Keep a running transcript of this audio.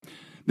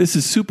This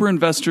is Super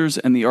Investors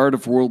and the Art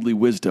of Worldly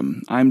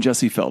Wisdom. I'm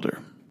Jesse Felder.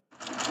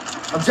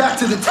 Object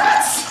to the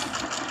test!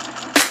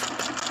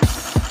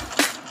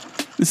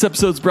 This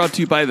episode is brought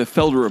to you by the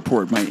Felder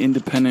Report, my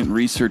independent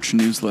research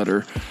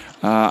newsletter.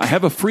 I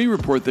have a free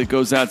report that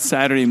goes out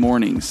Saturday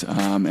mornings,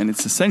 and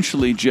it's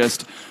essentially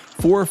just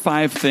 4 or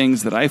 5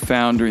 things that I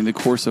found during the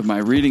course of my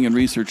reading and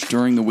research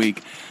during the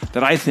week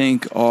that I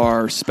think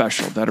are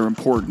special, that are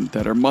important,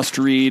 that are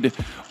must-read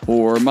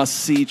or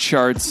must-see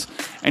charts,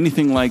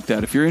 anything like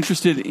that. If you're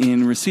interested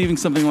in receiving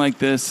something like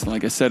this,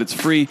 like I said, it's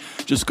free.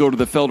 Just go to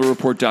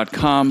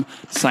thefelderreport.com,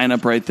 sign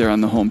up right there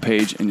on the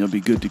homepage, and you'll be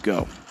good to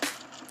go.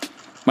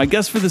 My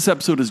guest for this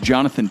episode is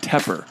Jonathan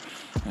Tepper.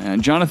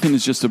 And Jonathan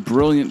is just a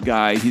brilliant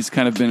guy. He's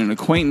kind of been an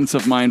acquaintance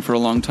of mine for a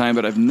long time,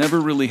 but I've never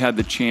really had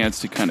the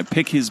chance to kind of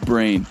pick his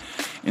brain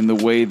in the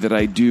way that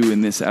I do in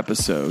this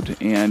episode.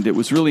 And it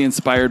was really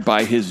inspired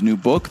by his new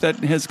book that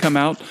has come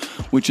out,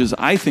 which is,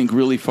 I think,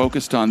 really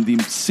focused on the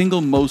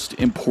single most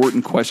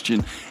important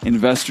question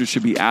investors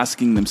should be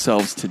asking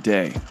themselves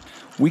today.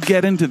 We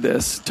get into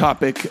this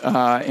topic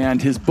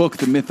and his book,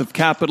 The Myth of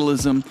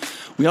Capitalism.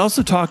 We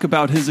also talk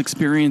about his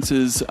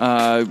experiences,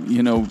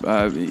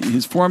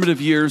 his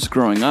formative years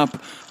growing up,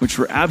 which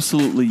were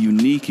absolutely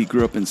unique. He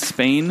grew up in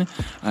Spain.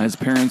 His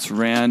parents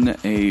ran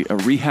a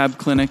rehab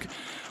clinic.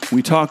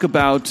 We talk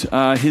about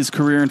his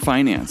career in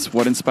finance,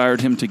 what inspired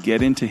him to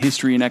get into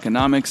history and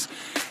economics,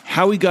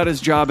 how he got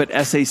his job at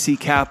SAC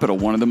Capital,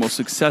 one of the most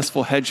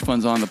successful hedge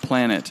funds on the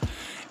planet,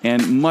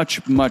 and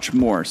much, much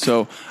more.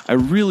 So I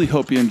really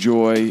hope you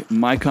enjoy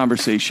my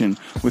conversation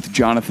with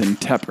Jonathan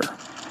Tepper.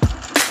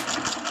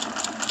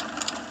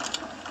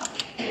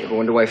 Ever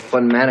wonder why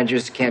fund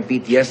managers can't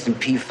beat the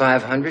S&P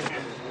 500?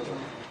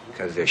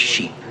 Because they're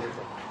sheep.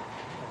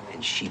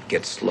 And sheep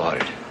get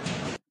slaughtered.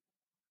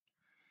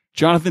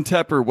 Jonathan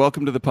Tepper,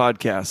 welcome to the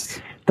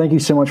podcast. Thank you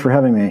so much for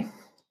having me.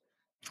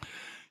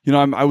 You know,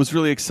 I was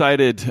really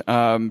excited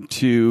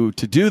to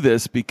do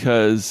this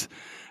because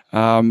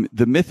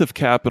The Myth of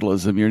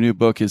Capitalism, your new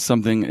book, is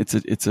something.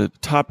 It's a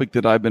topic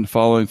that I've been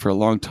following for a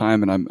long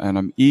time, and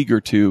I'm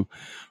eager to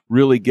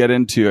really get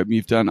into. I mean,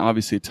 you've done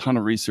obviously a ton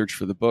of research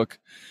for the book.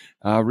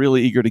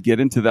 Really eager to get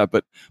into that.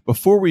 But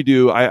before we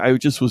do, I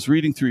just was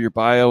reading through your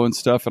bio and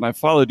stuff, and I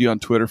followed you on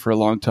Twitter for a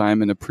long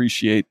time and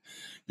appreciate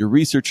your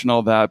research and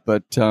all that.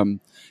 But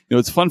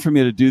it's fun for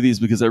me to do these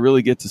because I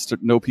really get to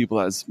know people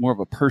as more of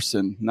a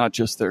person, not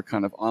just their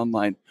kind of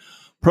online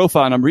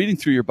profile. And I'm reading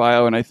through your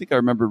bio, and I think I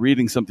remember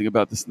reading something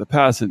about this in the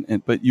past.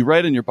 But you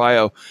write in your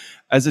bio,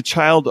 as a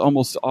child,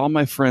 almost all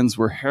my friends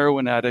were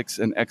heroin addicts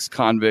and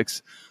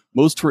ex-convicts.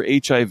 Most were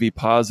HIV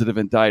positive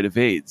and died of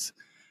AIDS.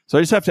 So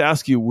I just have to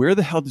ask you, where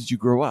the hell did you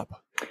grow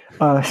up?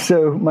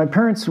 So my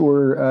parents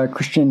were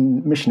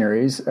Christian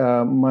missionaries.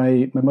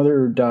 My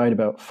mother died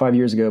about 5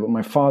 years ago, but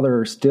my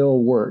father still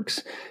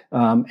works.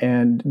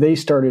 And they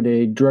started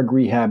a drug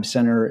rehab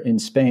center in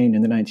Spain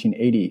in the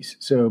 1980s.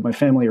 So my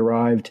family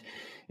arrived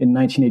in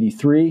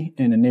 1983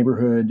 in a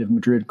neighborhood of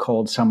Madrid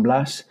called San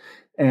Blas.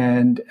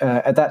 And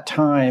at that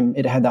time,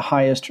 it had the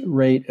highest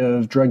rate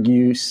of drug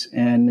use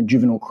and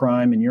juvenile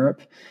crime in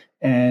Europe.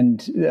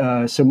 And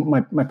so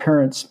my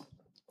parents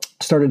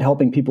started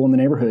helping people in the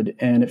neighborhood.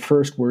 And at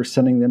first, we're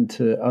sending them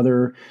to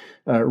other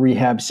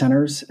rehab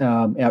centers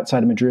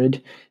outside of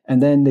Madrid.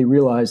 And then they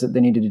realized that they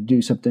needed to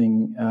do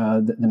something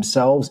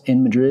themselves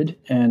in Madrid.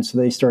 And so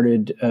they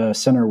started a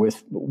center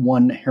with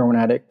one heroin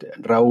addict,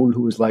 Raul,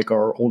 who was like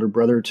our older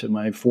brother to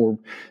my there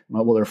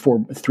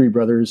are 3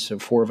 brothers, so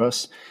 4 of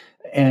us.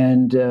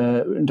 And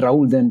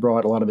Raul then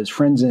brought a lot of his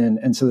friends in.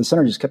 And so the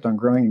center just kept on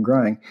growing and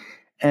growing.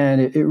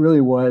 And it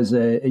really was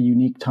a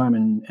unique time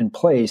and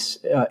place.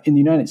 In the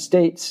United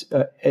States,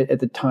 at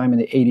the time in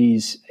the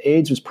 80s,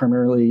 AIDS was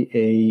primarily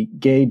a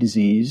gay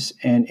disease,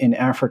 and in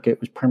Africa,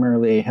 it was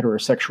primarily a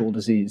heterosexual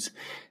disease.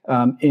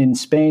 In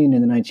Spain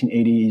in the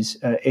 1980s,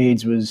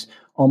 AIDS was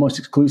almost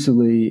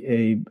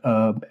exclusively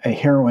a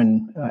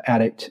heroin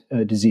addict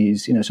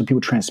disease. So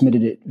people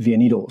transmitted it via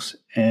needles.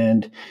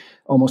 And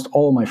almost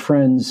all of my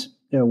friends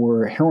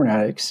were heroin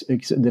addicts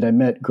that I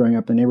met growing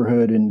up in the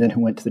neighborhood and then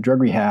who went to the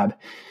drug rehab.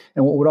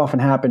 And what would often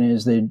happen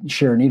is they'd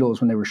share needles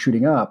when they were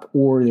shooting up,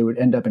 or they would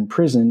end up in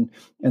prison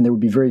and there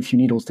would be very few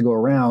needles to go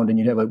around. And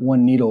you'd have like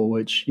one needle,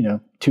 which,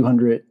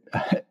 200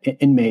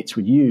 inmates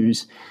would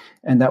use.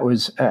 And that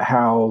was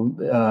how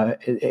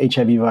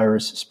HIV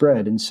virus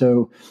spread. And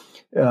so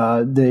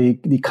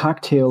the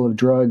cocktail of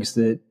drugs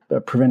that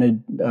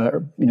prevented,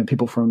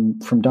 people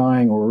from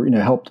dying or,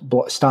 helped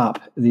stop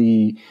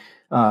the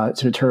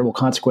sort of terrible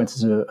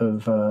consequences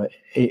of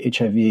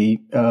HIV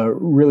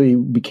really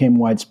became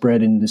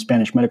widespread in the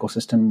Spanish medical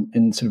system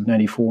in sort of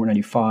 94,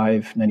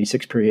 95,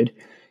 96 period.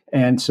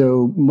 And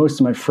so most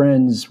of my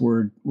friends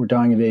were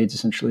dying of AIDS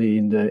essentially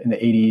in the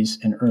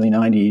 80s and early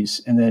 90s.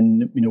 And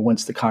then,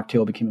 once the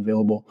cocktail became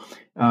available,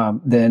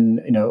 then,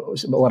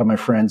 a lot of my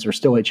friends are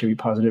still HIV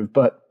positive,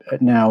 but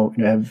now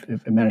have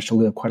managed to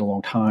live quite a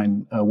long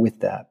time with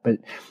that. But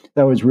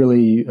that was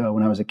really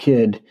when I was a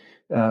kid.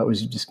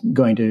 was just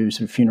going to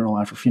sort of funeral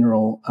after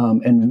funeral.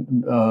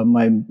 And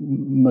my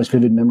most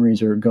vivid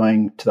memories are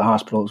going to the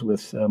hospitals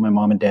with my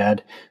mom and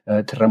dad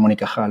to Ramón y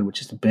Cajal,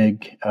 which is the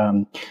big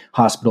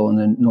hospital in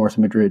the north of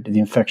Madrid, the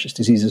infectious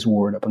diseases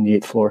ward up on the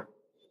 8th floor.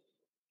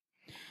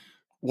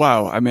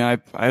 Wow. I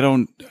mean, I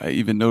don't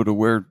even know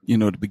where,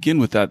 to begin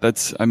with that.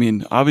 That's, I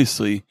mean,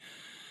 obviously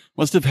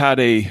must have had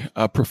a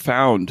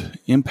profound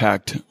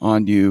impact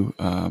on you,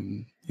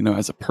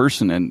 as a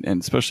person and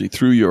especially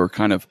through your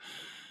kind of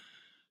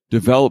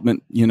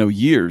development,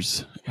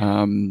 years.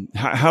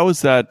 How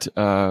has that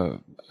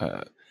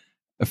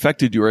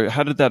affected you, or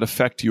how did that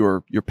affect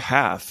your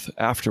path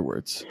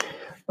afterwards?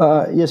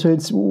 So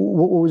it's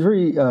what was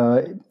very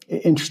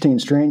interesting and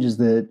strange is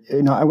that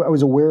I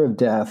was aware of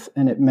death,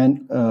 and it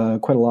meant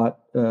quite a lot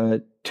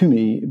to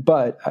me.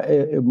 But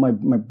my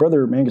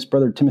youngest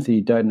brother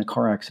Timothy died in a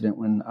car accident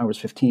when I was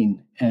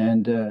 15,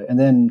 and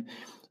then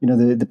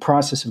the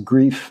process of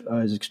grief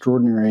is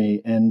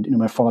extraordinary. And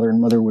my father and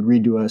mother would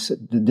read to us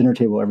at the dinner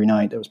table every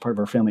night. That was part of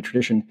our family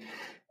tradition.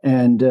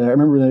 And I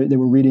remember they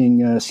were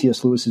reading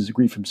C.S. Lewis's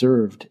Grief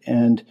Observed,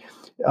 and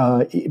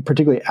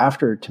particularly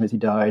after Timothy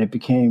died, it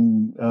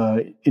became,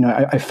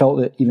 I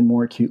felt it even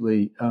more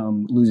acutely,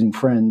 losing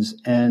friends.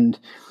 And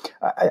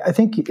I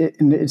think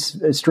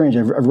it's strange.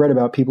 I've read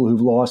about people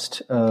who've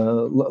lost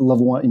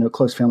loved one,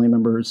 close family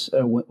members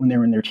when they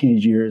were in their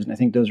teenage years, and I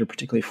think those are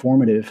particularly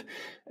formative.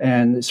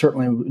 And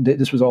certainly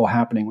this was all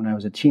happening when I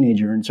was a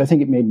teenager. And so I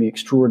think it made me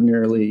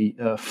extraordinarily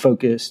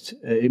focused.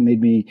 It made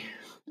me,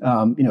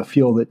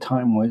 feel that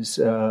time was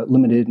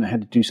limited and I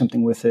had to do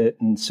something with it.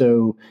 And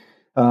so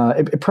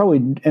it probably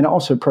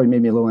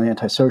made me a little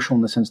antisocial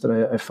in the sense that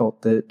I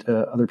felt that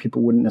other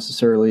people wouldn't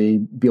necessarily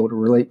be able to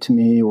relate to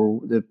me or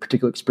the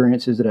particular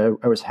experiences that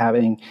I was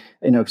having,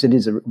 because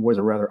it was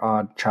a rather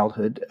odd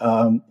childhood.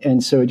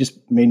 And so it just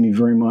made me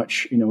very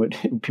much, what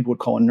people would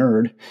call a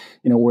nerd,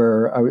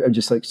 where I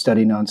just like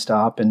study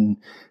nonstop and,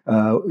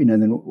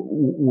 then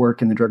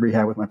work in the drug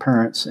rehab with my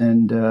parents.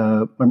 And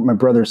my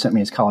brother sent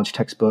me his college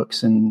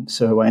textbooks. And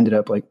so I ended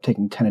up like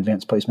taking 10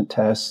 advanced placement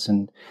tests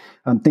and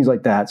things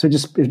like that. So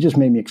it just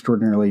made me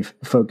extraordinarily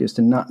focused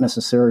and not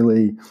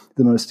necessarily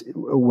the most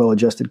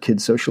well-adjusted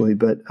kid socially,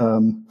 but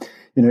that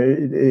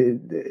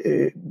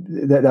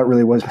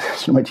really was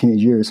my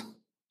teenage years.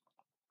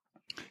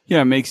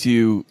 Yeah, it makes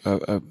you.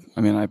 I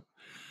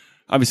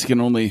obviously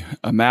can only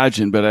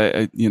imagine, but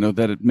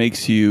that it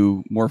makes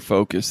you more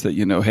focused. That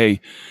hey,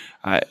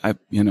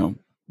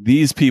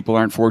 these people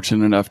aren't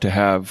fortunate enough to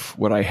have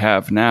what I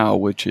have now,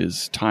 which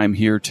is time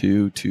here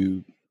to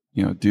do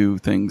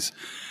things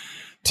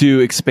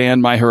to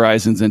expand my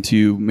horizons and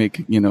to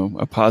make,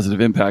 a positive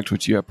impact,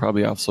 which you have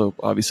probably also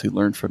obviously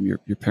learned from your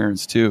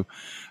parents too.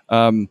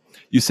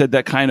 You said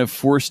that kind of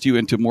forced you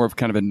into more of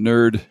kind of a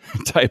nerd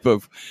type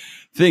of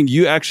thing.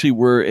 You actually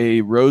were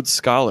a Rhodes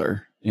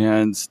Scholar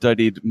and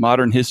studied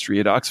modern history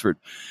at Oxford.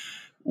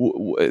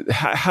 What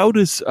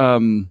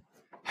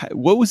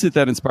was it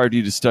that inspired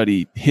you to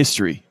study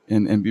history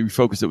and be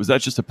focused? Was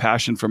that just a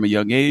passion from a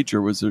young age,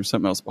 or was there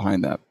something else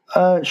behind that?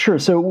 Sure.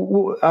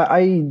 So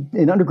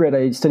in undergrad,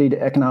 I studied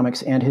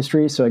economics and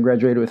history. So I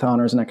graduated with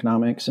honors in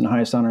economics and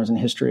highest honors in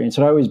history. And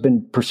so I'd always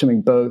been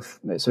pursuing both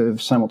sort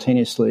of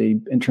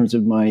simultaneously in terms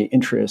of my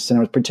interests. And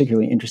I was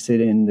particularly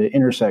interested in the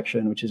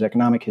intersection, which is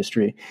economic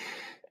history.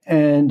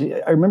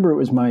 And I remember it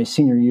was my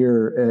senior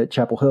year at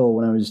Chapel Hill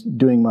when I was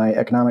doing my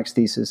economics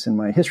thesis and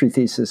my history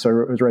thesis. So I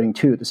was writing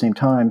two at the same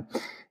time.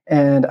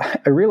 And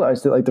I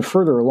realized that the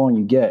further along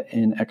you get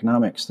in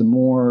economics, the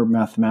more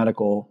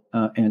mathematical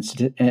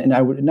and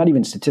I would not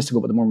even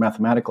statistical, but the more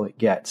mathematical it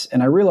gets.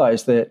 And I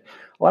realized that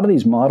a lot of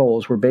these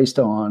models were based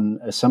on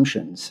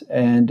assumptions.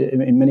 And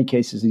in many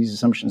cases, these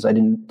assumptions I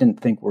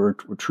didn't think were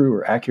true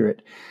or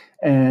accurate.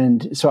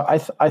 And so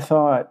I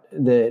thought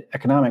that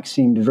economics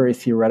seemed very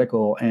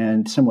theoretical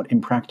and somewhat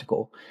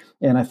impractical.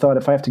 And I thought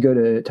if I have to go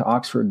to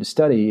Oxford to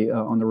study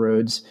on the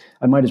Rhodes,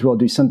 I might as well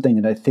do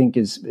something that I think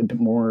is a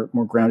bit more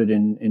grounded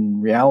in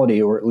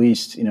reality, or at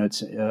least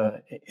it's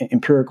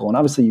empirical. And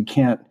obviously, you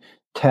can't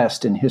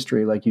test in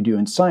history like you do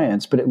in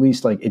science, but at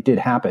least it did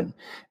happen.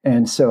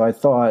 And so I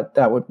thought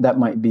that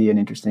might be an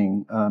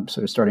interesting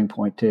sort of starting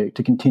point to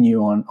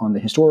continue on the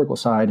historical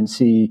side and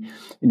see,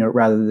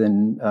 rather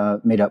than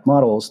made up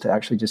models, to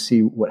actually just see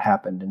what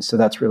happened. And so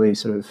that's really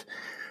sort of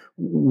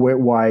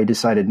why I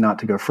decided not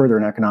to go further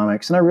in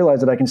economics. And I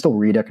realized that I can still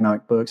read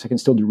economic books. I can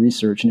still do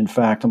research. And in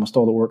fact, almost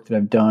all the work that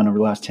I've done over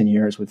the last 10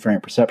 years with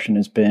variant perception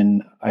has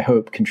been, I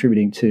hope,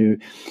 contributing to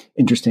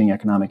interesting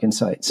economic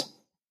insights.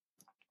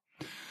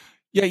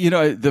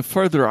 Yeah, the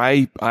further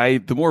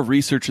the more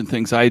research and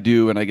things I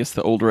do, and I guess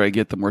the older I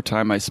get, the more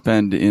time I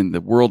spend in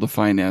the world of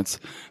finance,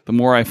 the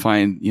more I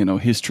find,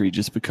 history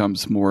just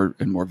becomes more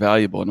and more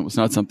valuable. And it was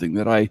not something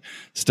that I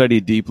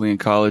studied deeply in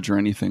college or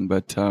anything.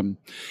 But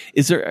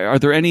are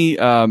there any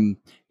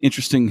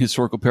interesting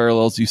historical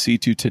parallels you see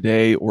to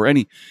today, or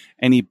any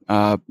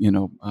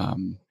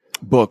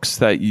books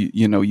that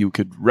you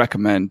could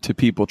recommend to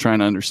people trying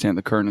to understand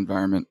the current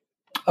environment?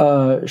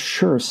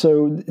 Sure.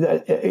 So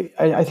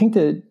I think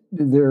that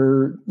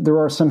there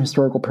are some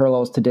historical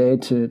parallels today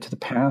to the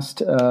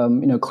past.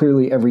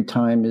 Clearly every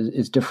time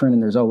is different,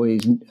 and there's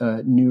always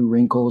new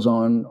wrinkles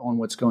on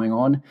what's going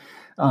on.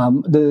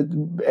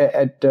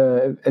 At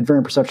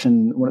Variant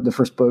Perception, one of the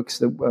first books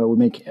that we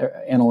make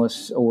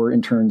analysts or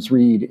interns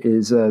read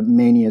is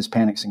Manias,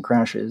 Panics, and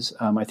Crashes.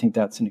 I think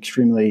that's an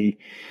extremely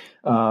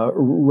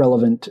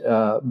relevant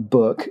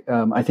book.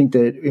 I think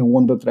that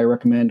one book that I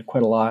recommend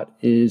quite a lot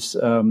is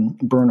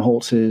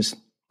Bernholz's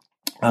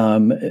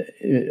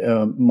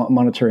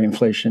monetary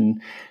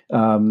inflation.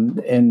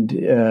 The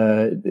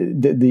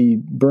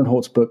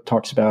Bernholz book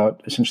talks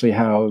about essentially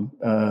how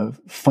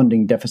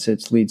funding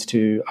deficits leads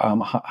to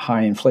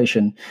high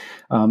inflation.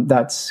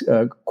 That's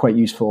quite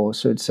useful.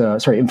 So it's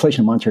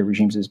Inflation and Monetary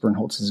Regimes is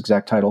Bernholz's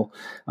exact title.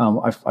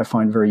 I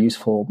find very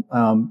useful.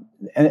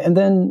 And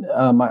then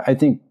I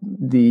think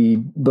the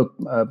book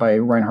by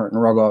Reinhart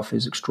and Rogoff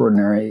is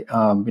extraordinary.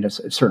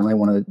 Certainly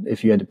one of the,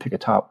 if you had to pick a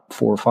top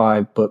 4 or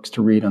 5 books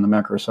to read on the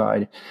macro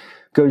side,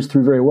 goes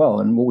through very well.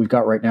 And what we've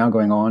got right now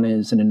going on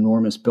is an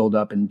enormous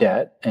buildup in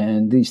debt.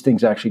 And these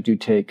things actually do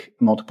take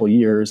multiple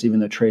years, even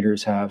though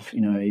traders have, a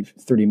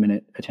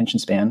 30-minute attention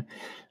span.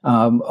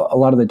 A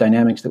lot of the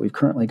dynamics that we've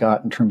currently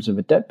got in terms of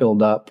a debt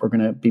buildup are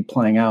going to be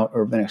playing out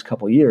over the next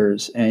couple of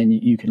years. And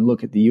you can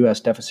look at the U.S.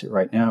 deficit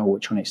right now,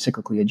 which on a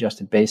cyclically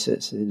adjusted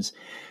basis is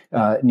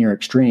near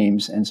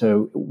extremes. And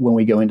so when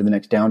we go into the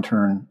next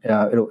downturn,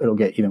 it'll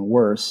get even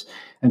worse.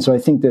 And so I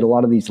think that a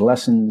lot of these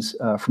lessons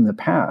from the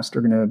past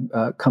are going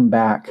to come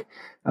back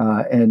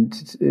and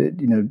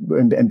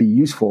be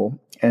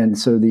useful. And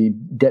so the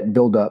debt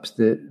buildups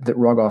that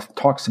Rogoff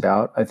talks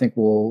about, I think,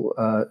 will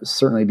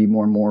certainly be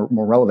more and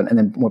more relevant. And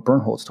then what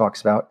Bernholz talks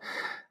about,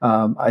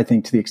 I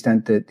think, to the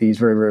extent that these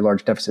very, very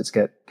large deficits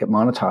get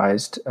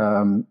monetized,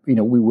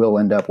 we will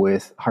end up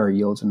with higher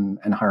yields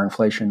and higher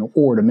inflation,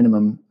 or at a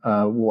minimum,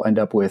 we'll end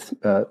up with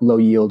low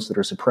yields that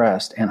are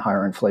suppressed and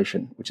higher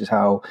inflation, which is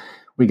how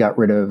we got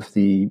rid of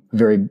the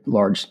very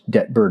large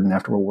debt burden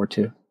after World War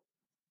II.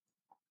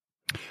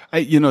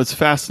 It's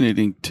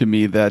fascinating to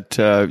me that,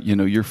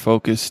 you're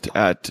focused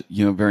at,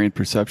 Variant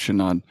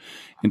Perception on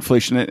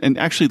inflation. And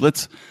actually,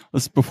 let's,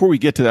 before we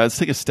get to that, let's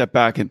take a step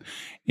back and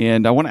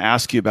I want to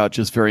ask you about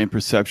just Variant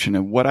Perception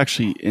and what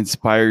actually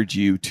inspired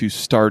you to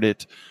start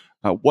it.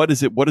 What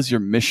is it? What is your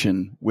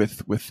mission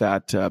with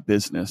that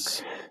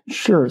business?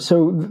 Sure.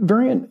 So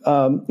Variant,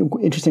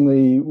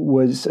 interestingly,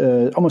 was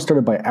almost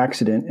started by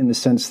accident in the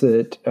sense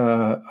that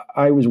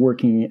I was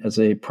working as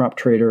a prop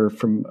trader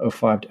from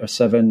 2005 to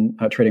 2007,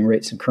 trading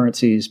rates and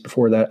currencies.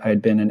 Before that, I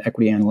had been an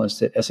equity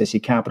analyst at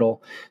SAC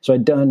Capital. So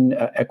I'd done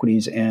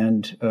equities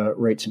and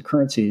rates and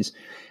currencies.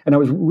 And I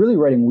was really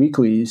writing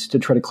weeklies to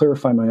try to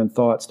clarify my own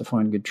thoughts to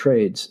find good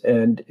trades.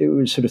 And it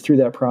was sort of through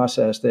that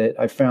process that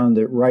I found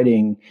that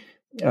writing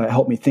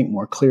helped me think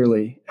more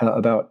clearly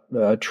about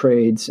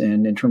trades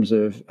and in terms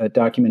of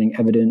documenting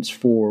evidence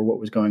for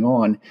what was going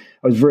on.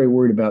 I was very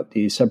worried about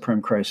the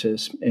subprime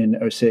crisis in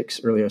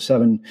 2006, early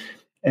 2007,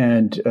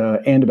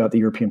 and about the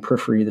European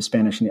periphery, the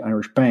Spanish and the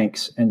Irish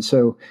banks. And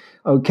so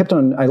I kept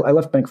on. I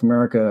left Bank of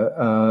America.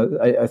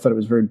 I thought it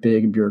was very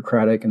big and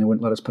bureaucratic, and they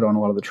wouldn't let us put on a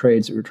lot of the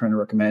trades that we were trying to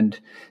recommend.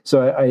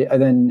 So I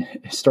then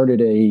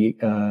started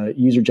a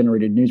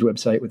user-generated news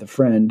website with a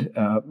friend,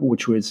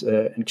 which was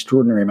an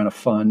extraordinary amount of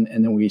fun.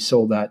 And then we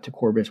sold that to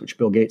Corebis, which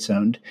Bill Gates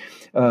owned.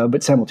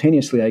 But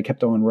simultaneously, I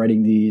kept on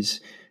writing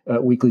these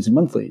weeklies and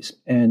monthlies,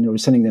 and I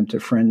was sending them to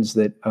friends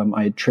that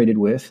I had traded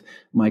with,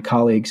 my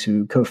colleagues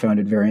who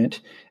co-founded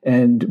Variant,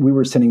 and we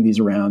were sending these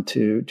around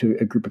to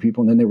a group of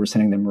people, and then they were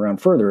sending them around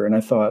further. And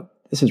I thought,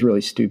 this is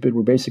really stupid.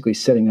 We're basically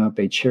setting up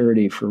a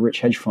charity for rich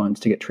hedge funds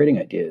to get trading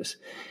ideas.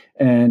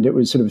 And it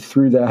was sort of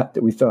through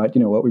that we thought,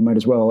 we might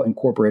as well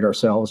incorporate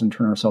ourselves and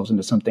turn ourselves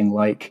into something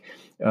like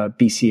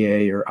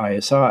BCA or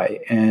ISI.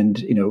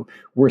 And,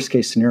 worst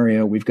case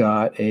scenario, we've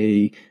got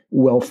a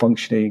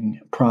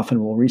well-functioning,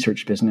 profitable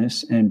research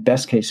business. And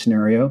best case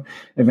scenario,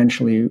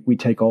 eventually we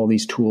take all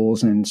these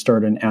tools and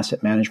start an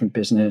asset management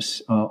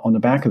business on the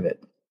back of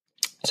it,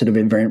 sort of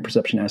Variant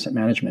Perception asset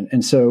management.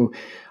 And so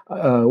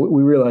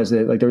we realized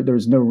that there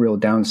was no real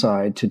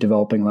downside to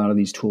developing a lot of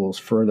these tools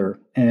further.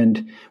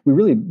 And we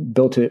really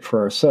built it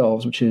for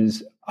ourselves, which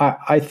is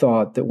I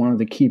thought that one of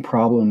the key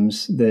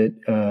problems that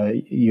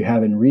you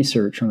have in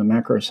research on the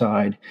macro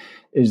side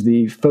is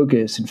the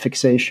focus and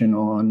fixation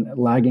on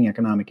lagging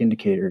economic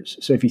indicators.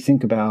 So if you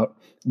think about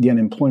the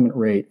unemployment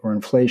rate or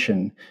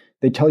inflation,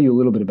 they tell you a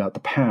little bit about the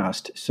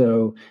past.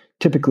 So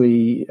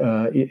typically,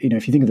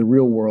 if you think of the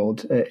real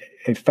world,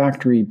 a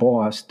factory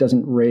boss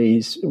doesn't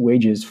raise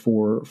wages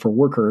for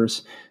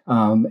workers,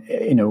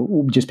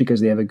 just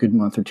because they have a good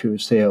month or two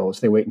of sales.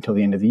 They wait until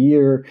the end of the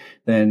year.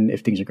 Then,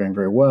 if things are going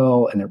very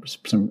well and there's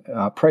some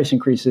price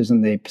increases,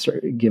 and they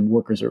give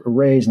workers a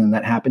raise, and then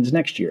that happens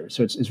next year.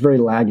 So it's very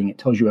lagging. It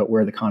tells you about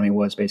where the economy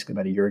was basically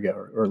about a year ago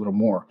or a little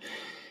more.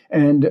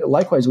 And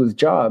likewise with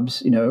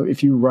jobs,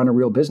 if you run a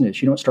real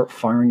business, you don't start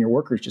firing your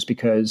workers just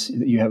because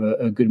you have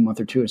a good month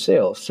or two of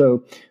sales.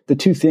 So the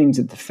two things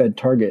that the Fed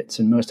targets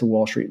and most of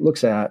Wall Street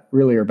looks at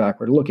really are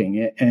backward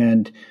looking.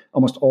 And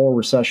almost all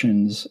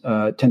recessions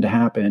tend to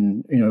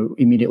happen,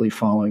 immediately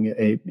following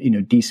a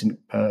decent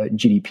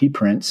GDP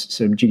prints.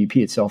 So GDP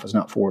itself is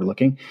not forward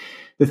looking.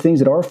 The things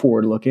that are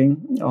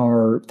forward-looking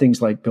are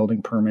things like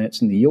building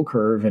permits and the yield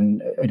curve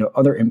and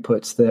other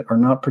inputs that are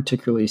not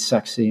particularly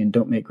sexy and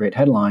don't make great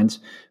headlines,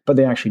 but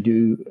they actually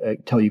do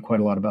tell you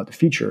quite a lot about the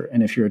future.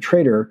 And if you're a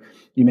trader,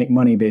 you make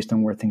money based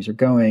on where things are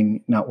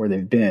going, not where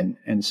they've been.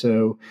 And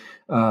so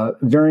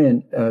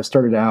Variant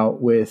started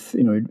out with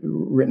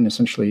written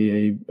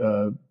essentially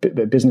a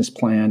business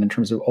plan in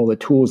terms of all the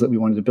tools that we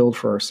wanted to build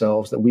for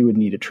ourselves that we would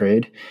need to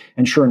trade.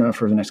 And sure enough,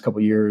 for the next couple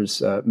of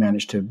years,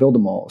 managed to build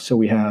them all. So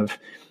we have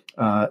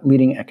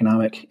leading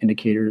economic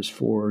indicators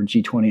for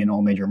G20 and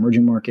all major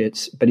emerging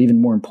markets. But even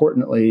more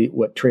importantly,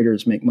 what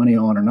traders make money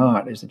on or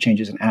not is the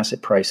changes in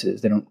asset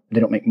prices. They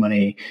don't make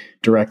money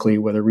directly,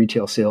 whether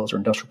retail sales or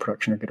industrial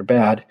production are good or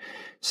bad.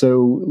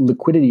 So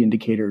liquidity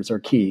indicators are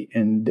key.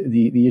 And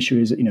the issue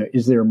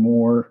is there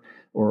more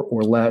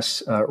or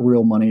less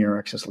real money or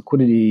excess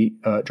liquidity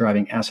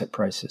driving asset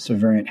prices? So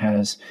Variant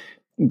has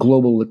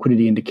global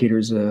liquidity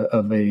indicators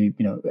of a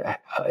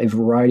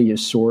variety of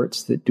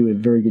sorts that do a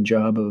very good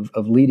job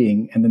of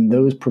leading, and then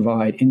those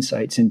provide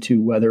insights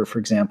into whether, for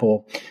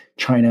example,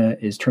 China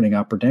is turning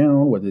up or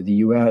down, whether the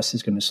U.S.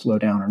 is going to slow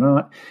down or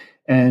not.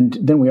 And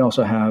then we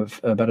also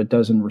have about a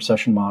dozen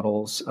recession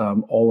models,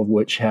 all of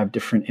which have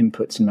different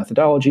inputs and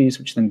methodologies,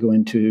 which then go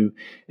into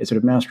a sort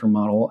of master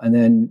model. And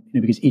then,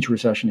 because each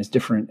recession is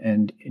different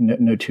and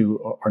no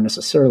two are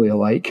necessarily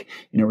alike,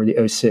 where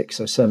the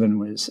 06, 07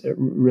 was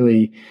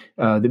really,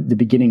 the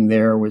beginning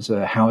there was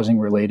housing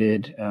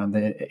related.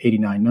 The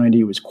 89,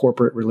 90 was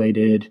corporate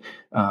related.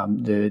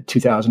 The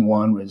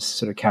 2001 was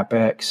sort of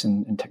CapEx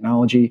and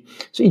technology.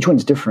 So each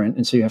one's different.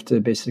 And so you have to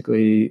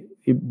basically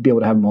be able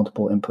to have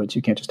multiple inputs.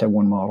 You can't just have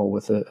one model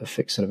with a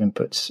fixed set of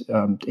inputs,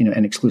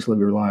 and exclusively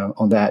rely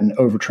on that and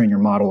overtrain your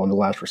model on the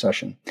last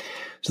recession.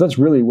 So that's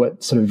really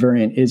what sort of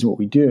Variant is, what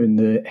we do. And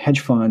the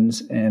hedge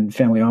funds and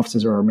family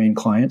offices are our main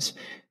clients.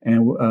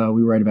 And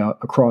we write about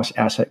across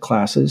asset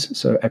classes,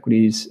 so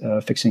equities,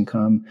 fixed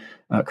income,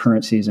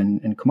 currencies,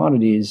 and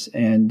commodities.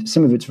 And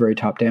some of it's very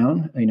top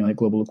down, like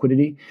global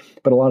liquidity,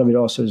 but a lot of it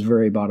also is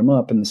very bottom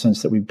up in the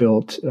sense that we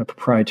built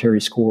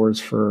proprietary scores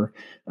for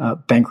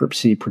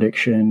bankruptcy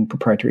prediction,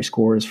 proprietary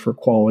scores for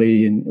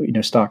quality,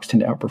 and stocks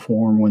tend to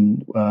outperform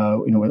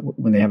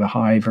when they have a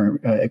high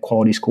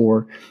quality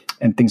score,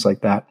 and things like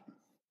that.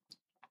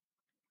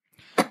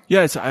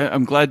 Yes,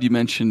 I'm glad you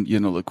mentioned,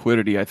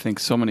 liquidity. I think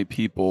so many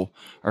people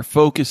are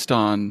focused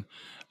on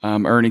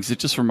earnings. It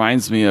just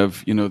reminds me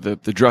of, the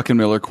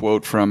Druckenmiller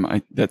quote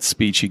from that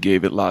speech he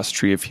gave at Lost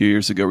Tree a few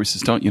years ago, where he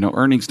says,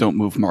 earnings don't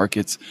move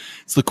markets.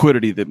 It's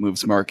liquidity that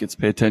moves markets.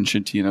 Pay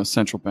attention to,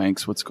 central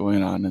banks, what's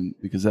going on. And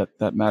because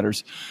that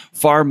matters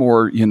far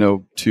more,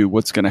 to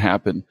what's going to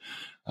happen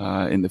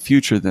in the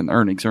future than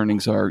earnings.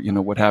 Earnings are,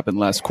 what happened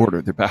last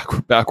quarter. They're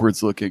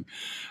backwards looking.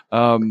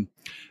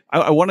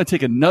 I want to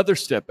take another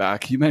step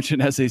back. You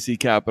mentioned SAC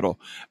Capital.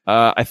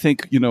 I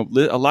think,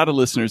 a lot of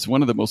listeners,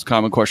 one of the most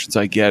common questions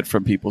I get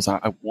from people is,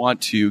 I want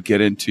to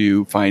get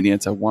into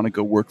finance. I want to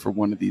go work for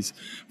one of these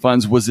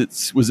funds. Was it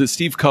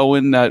Steve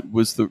Cohen that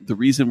was the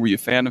reason? Were you a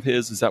fan of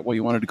his? Is that why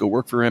you wanted to go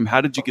work for him?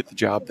 How did you get the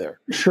job there?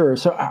 Sure.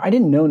 So I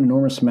didn't know an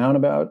enormous amount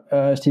about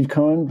Steve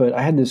Cohen, but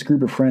I had this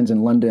group of friends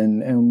in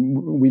London,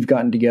 and we've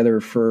gotten together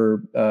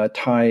for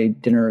Thai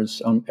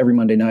dinners every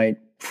Monday night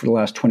for the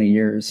last 20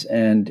 years.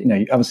 And,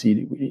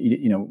 obviously,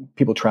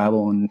 people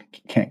travel and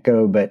can't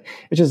go, but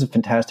it's just a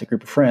fantastic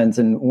group of friends.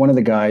 And one of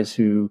the guys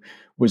who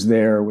was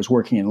there was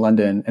working in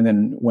London and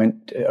then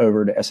went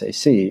over to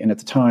SAC. And at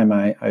the time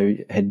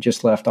I had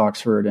just left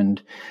Oxford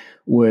and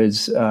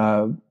was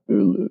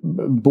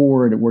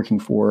bored working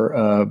for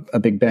a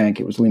big bank.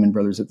 It was Lehman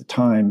Brothers at the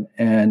time.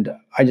 And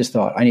I just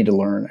thought, I need to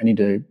learn. I need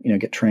to,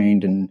 get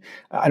trained. And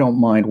I don't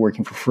mind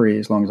working for free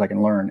as long as I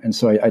can learn. And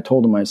so I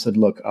told him, I said,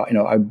 look,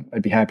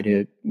 I'd be happy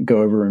to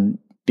go over and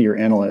be your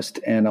analyst,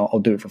 and I'll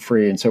do it for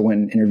free. And so I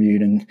went and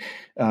interviewed, and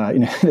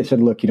they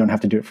said, look, you don't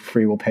have to do it for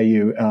free. We'll pay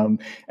you.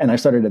 And I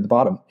started at the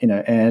bottom,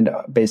 and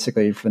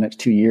basically for the next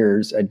 2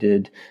 years, I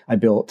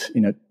built,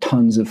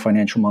 tons of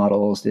financial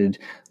models, did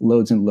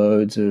loads and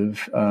loads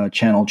of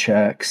channel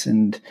checks,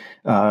 and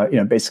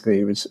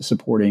basically it was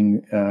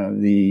supporting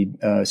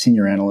the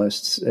senior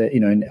analysts,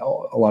 in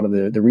a lot of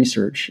the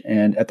research.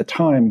 And at the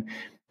time,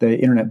 the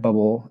internet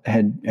bubble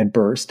had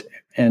burst.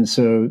 And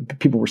so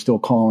people were still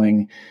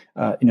calling,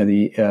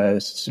 the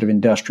sort of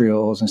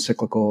industrials and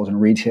cyclicals and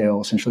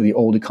retail, essentially the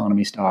old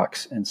economy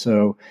stocks. And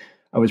so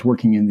I was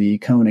working in the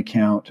Cohen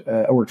account.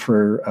 I worked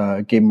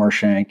for Gabe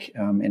Marshank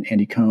and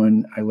Andy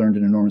Cohen. I learned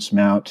an enormous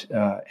amount,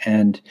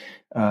 and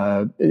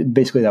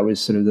basically that was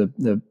sort of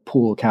the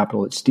pool of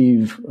capital that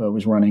Steve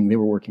was running. They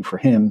were working for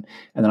him,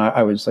 and then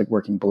I was like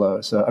working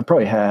below. So I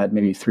probably had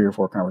maybe 3 or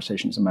 4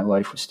 conversations in my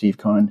life with Steve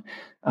Cohen.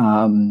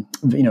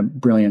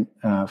 Brilliant,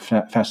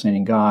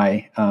 fascinating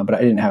guy, but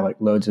I didn't have like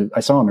loads of. I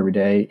saw him every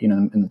day,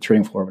 in the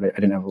trading floor, but I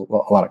didn't have a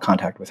lot of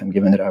contact with him,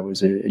 given that I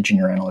was a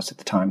junior analyst at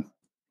the time.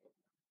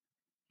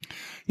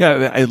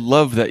 Yeah, I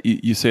love that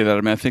you say that. I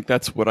mean, I think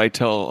that's what I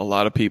tell a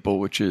lot of people,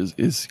 which is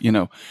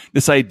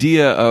this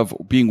idea of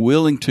being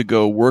willing to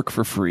go work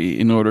for free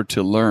in order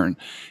to learn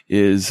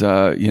is,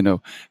 I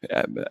mean,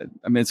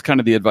 it's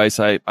kind of the advice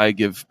I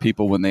give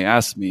people when they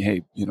ask me,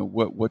 hey,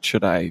 what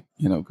should I,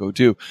 go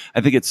do? I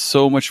think it's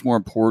so much more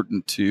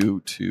important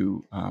to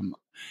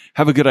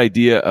have a good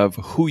idea of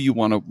who you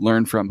want to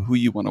learn from, who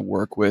you want to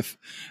work with,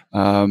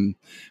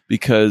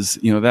 because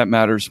that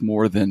matters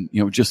more than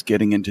just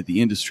getting into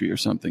the industry or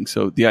something.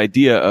 So the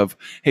idea of,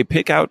 hey,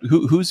 pick out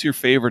who's your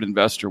favorite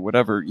investor,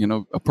 whatever,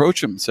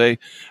 approach them, say,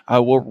 I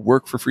will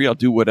work for free, I'll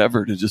do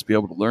whatever to just be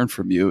able to learn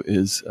from you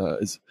is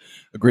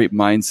a great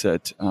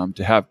mindset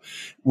to have.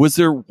 Was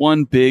there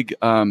one big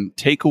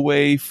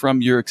takeaway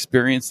from your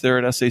experience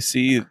there at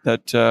SAC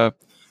that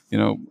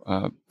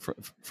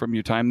from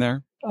your time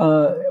there?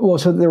 Well,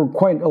 so there were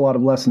quite a lot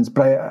of lessons,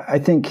 but I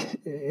think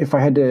if I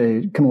had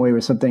to come away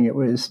with something, it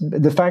was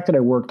the fact that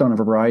I worked on a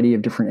variety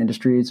of different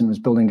industries and was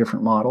building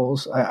different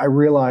models. I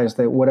realized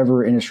that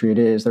whatever industry it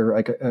is, there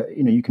like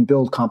you can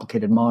build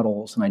complicated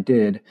models, and I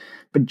did,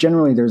 but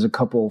generally there's a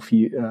couple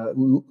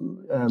few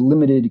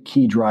limited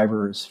key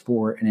drivers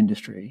for an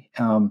industry,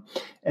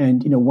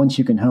 and once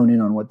you can hone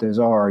in on what those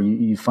are,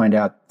 you find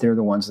out they're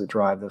the ones that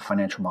drive the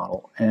financial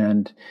model,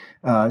 and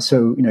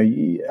so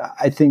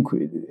I think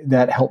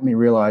that helped me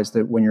realize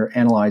that when you're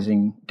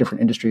analyzing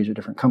different industries or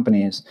different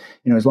companies,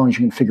 as long as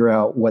you can figure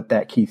out what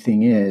that key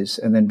thing is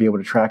and then be able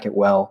to track it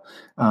well,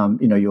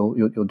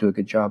 you'll do a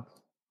good job.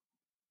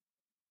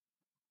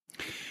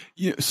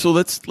 So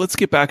let's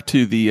get back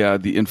to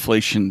the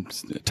inflation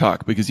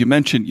talk, because you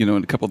mentioned in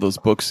a couple of those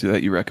books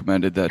that you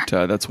recommended that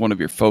that's one of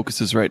your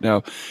focuses right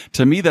now.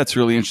 To me, that's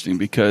really interesting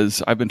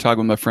because I've been talking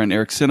with my friend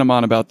Eric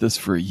Cinnamon about this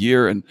for a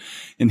year, and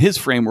his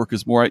framework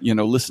is more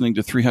listening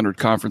to 300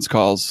 conference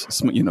calls,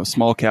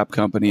 small cap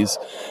companies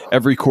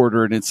every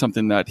quarter, and it's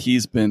something that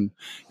he's been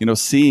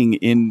seeing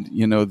in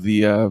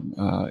these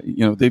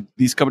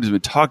companies have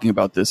been talking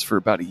about this for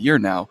about a year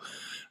now.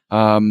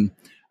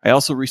 I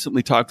also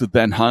recently talked with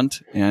Ben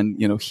Hunt, and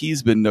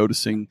he's been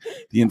noticing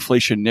the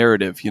inflation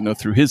narrative.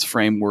 Through his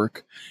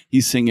framework,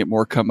 he's seeing it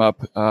more come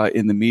up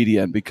in the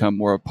media and become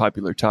more a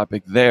popular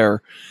topic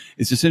there.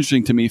 It's just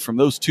interesting to me from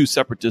those two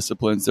separate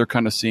disciplines. They're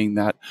kind of seeing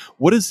that.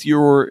 What is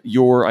your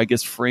I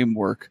guess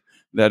framework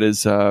that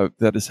is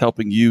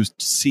helping you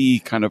see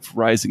kind of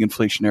rising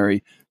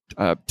inflationary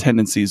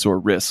tendencies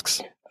or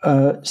risks?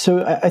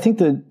 So I think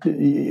that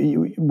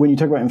when you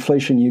talk about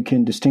inflation, you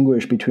can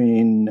distinguish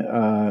between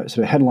sort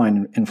of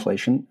headline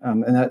inflation,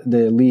 and that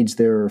the leads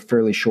there are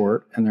fairly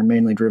short, and they're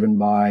mainly driven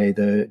by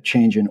the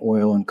change in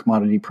oil and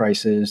commodity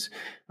prices,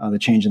 the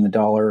change in the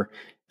dollar.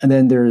 And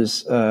then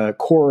there's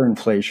core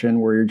inflation,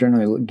 where you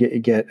generally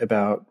get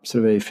about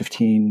sort of a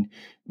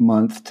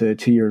 15-month to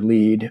 2-year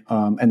lead,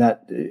 and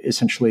that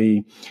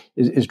essentially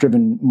is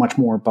driven much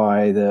more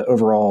by the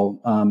overall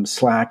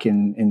slack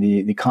in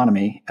the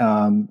economy.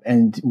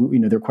 And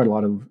there are quite a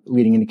lot of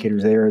leading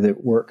indicators there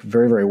that work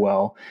very, very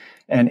well.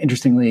 And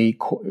interestingly,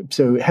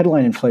 so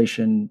headline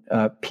inflation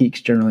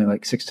peaks generally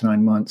like 6 to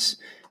 9 months.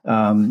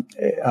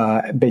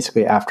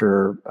 Basically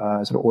after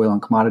sort of oil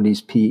and commodities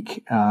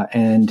peak,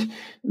 and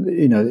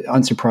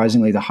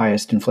unsurprisingly, the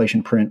highest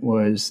inflation print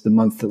was the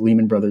month that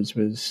Lehman Brothers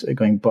was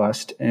going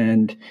bust,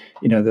 and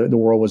the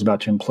world was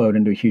about to implode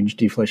into a huge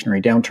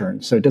deflationary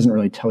downturn. So it doesn't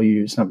really tell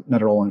you; it's not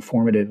at all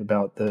informative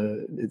about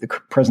the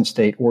present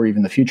state or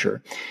even the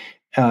future.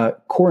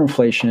 Core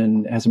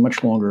inflation has a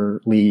much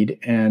longer lead,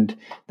 and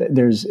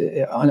there's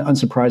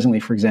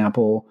unsurprisingly, for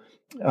example,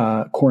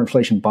 core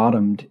inflation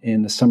bottomed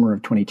in the summer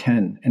of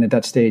 2010, and at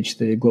that stage,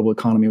 the global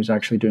economy was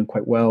actually doing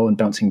quite well and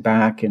bouncing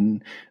back,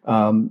 and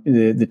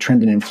the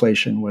trend in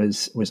inflation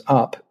was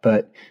up,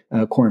 but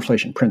core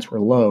inflation prints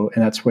were low,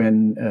 and that's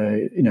when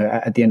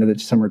at the end of the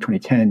summer of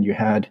 2010, you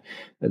had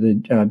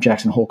the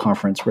Jackson Hole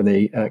Conference where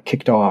they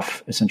kicked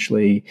off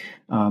essentially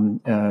sort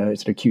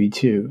of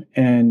QE2,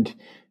 and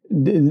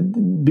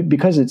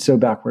because it's so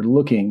backward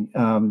looking,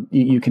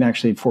 you can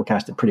actually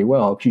forecast it pretty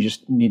well, because you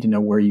just need to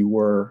know where you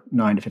were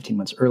 9 to 15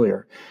 months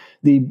earlier.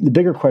 The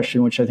bigger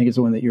question, which I think is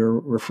the one that you're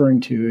referring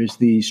to, is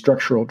the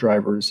structural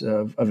drivers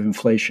of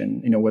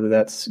inflation. Whether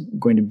that's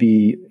going to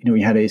be,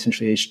 we had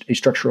essentially a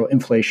structural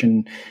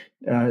inflation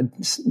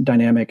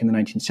dynamic in the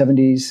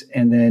 1970s,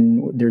 and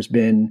then there's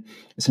been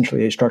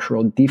essentially a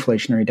structural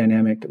deflationary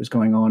dynamic that was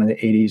going on in the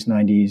 80s,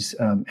 90s,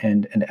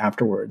 and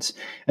afterwards.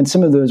 And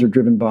some of those are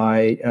driven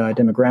by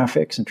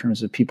demographics in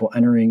terms of people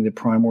entering the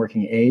prime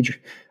working age.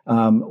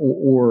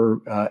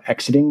 or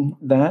exiting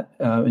that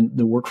in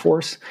the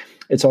workforce.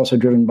 It's also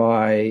driven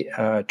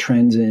by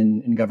trends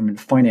in government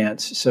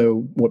finance.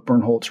 So what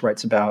Bernholz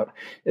writes about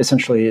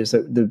essentially is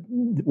that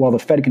while the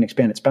Fed can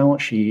expand its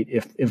balance sheet,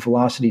 if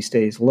velocity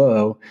stays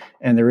low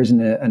and there isn't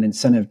an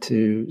incentive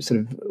to sort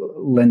of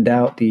lend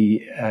out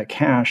the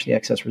cash, the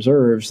excess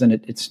reserves, then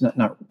it's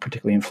not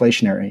particularly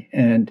inflationary.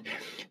 And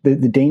the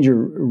danger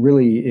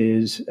really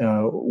is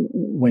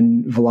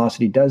when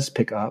velocity does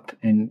pick up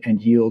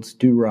and yields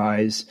do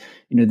rise,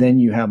 then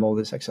you have all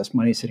this excess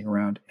money sitting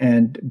around.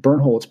 And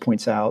Bernholz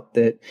points out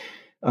that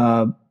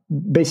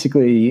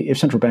basically, if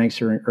central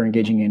banks are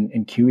engaging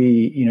in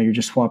QE, you're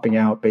just swapping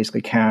out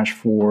basically cash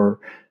for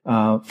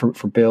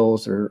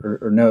bills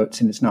or notes,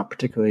 and it's not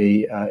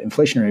particularly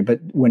inflationary.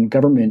 But when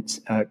government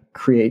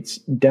creates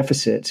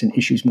deficits and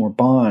issues more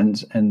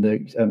bonds, and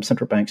the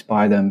central banks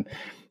buy them,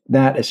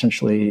 that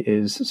essentially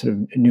is sort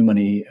of new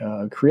money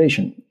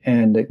creation,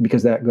 and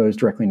because that goes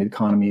directly into the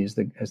economy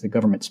as the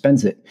government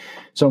spends it.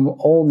 So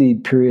all the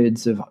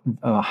periods of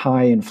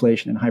high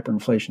inflation and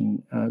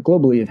hyperinflation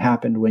globally have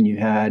happened when you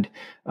had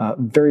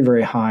very,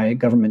 very high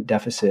government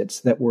deficits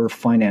that were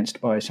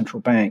financed by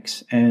central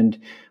banks. And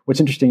what's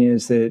interesting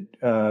is that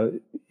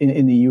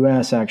in the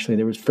U.S., actually,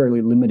 there was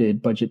fairly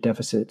limited budget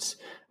deficits.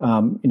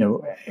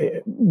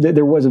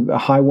 There was a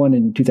high one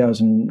in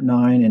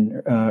 2009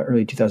 and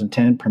early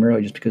 2010,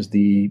 primarily just because of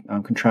the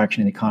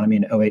contraction in the economy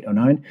in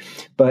 08-09.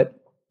 But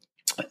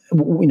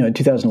in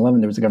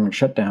 2011, there was a government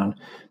shutdown.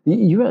 The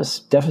U.S.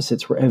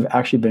 deficits have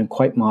actually been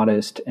quite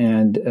modest,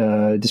 and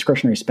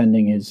discretionary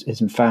spending has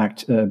in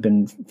fact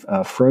been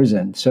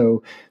frozen.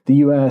 So the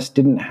U.S.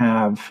 didn't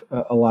have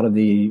a lot of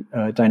the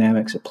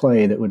dynamics at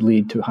play that would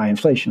lead to high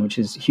inflation, which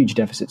is huge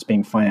deficits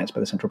being financed by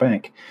the central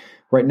bank.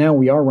 Right now,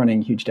 we are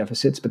running huge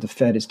deficits, but the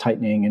Fed is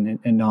tightening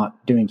and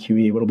not doing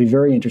QE. What will be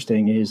very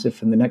interesting is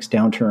if in the next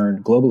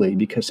downturn globally,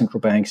 because central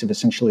banks have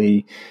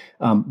essentially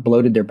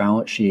bloated their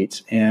balance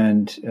sheets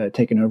and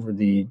taken over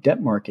the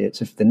debt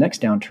markets, if the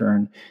next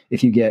downturn,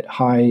 if you get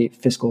high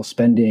fiscal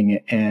spending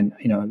and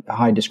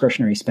high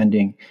discretionary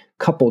spending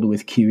coupled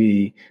with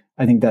QE,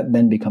 I think that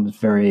then becomes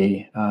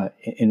very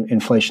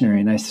inflationary.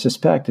 And I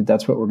suspect that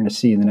that's what we're going to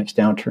see in the next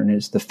downturn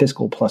is the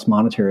fiscal plus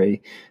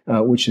monetary,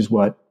 which is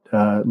what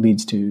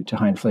leads to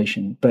high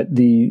inflation. But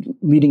the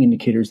leading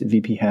indicators that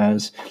VP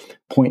has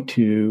point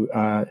to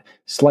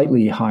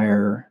slightly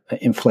higher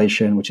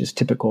inflation, which is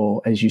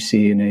typical as you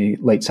see in a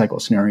late cycle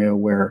scenario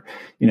where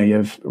you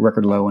have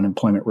record low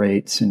unemployment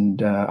rates and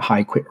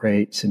high quit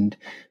rates and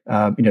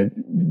we've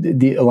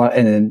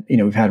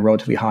had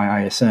relatively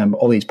high ISM.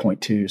 All these point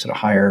to sort of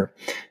higher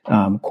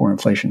core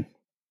inflation.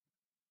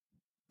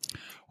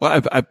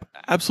 Well, I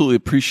absolutely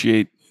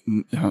appreciate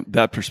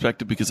that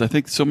perspective, because I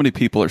think so many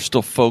people are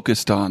still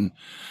focused on,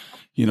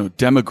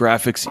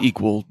 demographics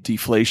equal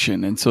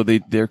deflation. And so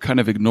they're kind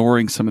of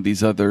ignoring some of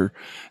these other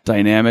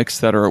dynamics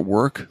that are at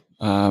work,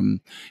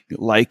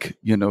 like,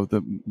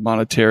 the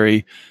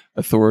monetary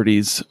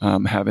authorities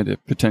having to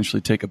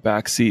potentially take a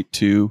backseat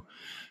to,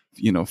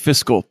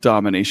 fiscal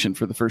domination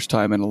for the first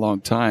time in a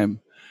long time.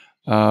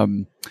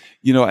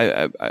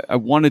 I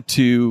wanted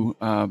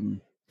to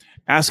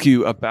ask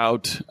you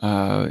about,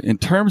 in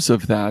terms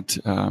of that,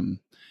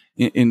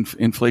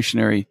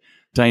 inflationary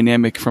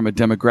dynamic from a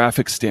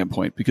demographic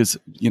standpoint, because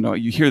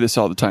you hear this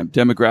all the time.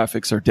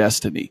 Demographics are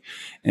destiny,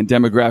 and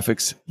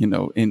demographics,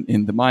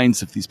 in the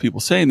minds of these people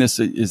saying this,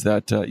 is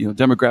that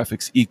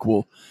demographics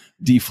equal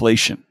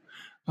deflation.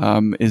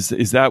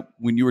 Is that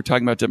when you were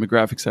talking about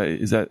demographics?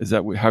 Is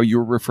that how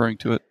you're referring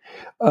to it?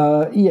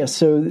 Yes.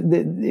 So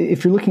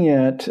if you're looking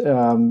at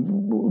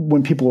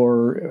when people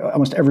are,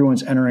 almost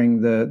everyone's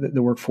entering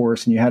the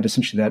workforce, and you had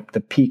essentially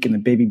the peak in the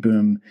baby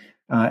boom.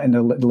 In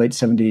the late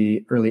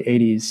 70s, early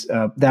 80s,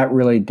 that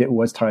really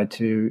was tied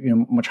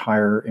to much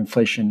higher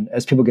inflation.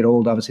 As people get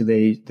old,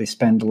 obviously they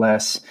spend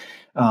less,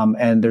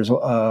 and there's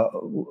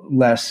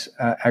less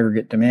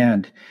aggregate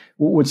demand.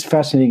 What's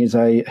fascinating is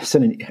I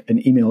sent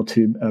an email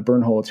to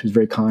Bernholz, who's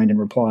very kind and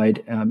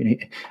replied.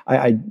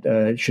 I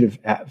should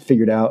have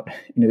figured out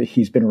that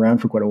he's been around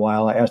for quite a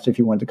while. I asked if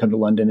he wanted to come to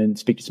London and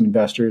speak to some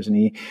investors, and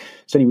he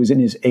said he was in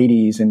his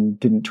 80s and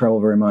didn't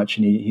travel very much,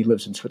 and he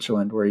lives in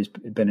Switzerland, where he's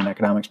been an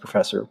economics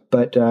professor.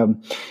 But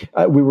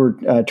we were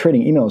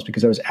trading emails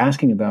because I was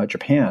asking about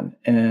Japan,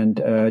 and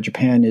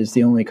Japan is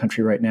the only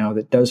country right now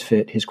that does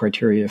fit his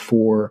criteria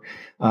for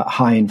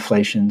high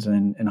inflations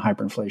and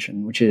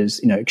hyperinflation, which is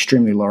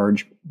extremely large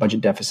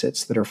budget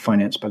deficits that are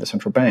financed by the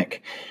central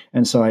bank.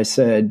 And so I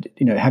said,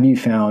 have you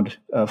found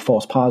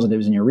false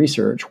positives in your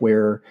research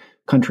where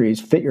countries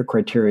fit your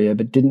criteria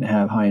but didn't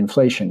have high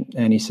inflation?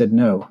 And he said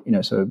no.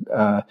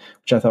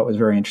 Which I thought was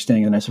very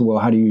interesting. And I said, well,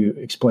 how do you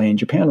explain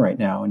Japan right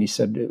now? And he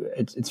said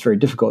it's very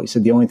difficult. He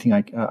said the only thing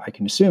I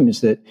can assume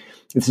is that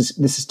this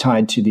is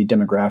tied to the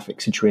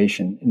demographic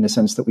situation, in the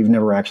sense that we've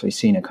never actually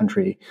seen a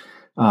country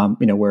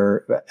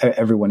where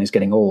everyone is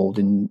getting old,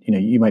 and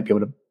you might be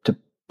able to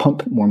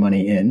pump more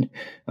money in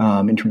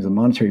terms of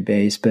monetary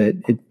base, but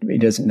it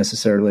doesn't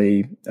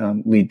necessarily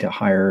lead to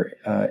higher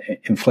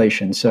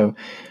inflation. So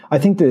I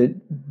think that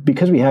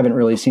because we haven't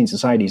really seen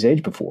societies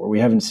age before, we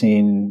haven't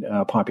seen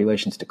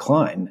populations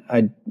decline.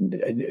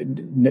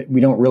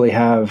 We don't really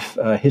have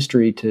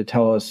history to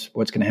tell us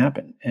what's going to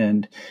happen.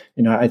 And,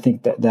 I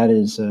think that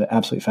is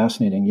absolutely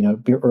fascinating.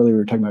 Earlier we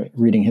were talking about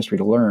reading history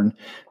to learn,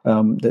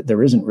 that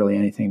there isn't really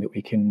anything that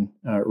we can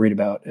read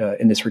about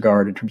in this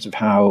regard in terms of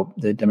how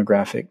the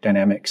demographic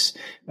dynamics,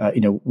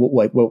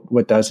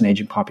 what does an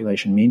aging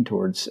population mean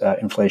towards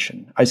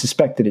inflation? I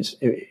suspect that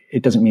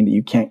it doesn't mean that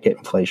you can't get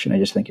inflation. I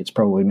just think it's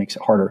probably makes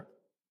it harder.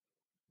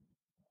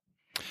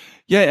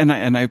 Yeah,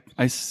 and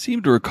I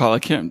seem to recall, I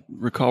can't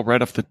recall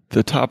right off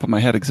the top of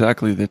my head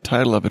exactly the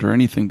title of it or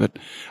anything, but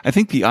I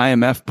think the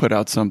IMF put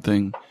out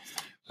something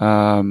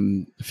a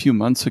few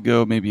months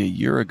ago, maybe a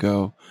year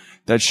ago,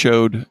 that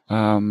showed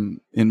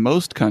in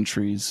most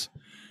countries,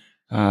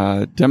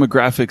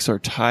 demographics are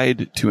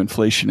tied to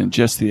inflation in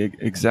just the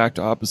exact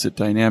opposite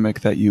dynamic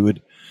that you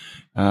would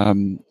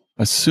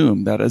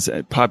assume, that as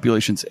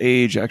populations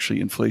age, actually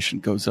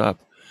inflation goes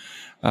up.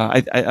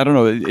 I don't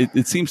know.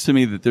 It seems to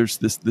me that there's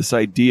this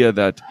idea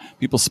that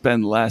people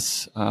spend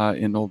less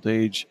in old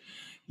age.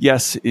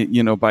 Yes,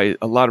 by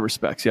a lot of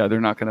respects. Yeah,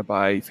 they're not going to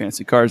buy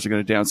fancy cars. They're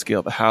going to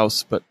downscale the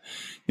house, but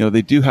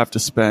they do have to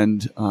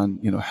spend on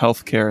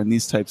healthcare and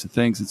these types of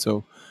things. And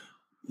so,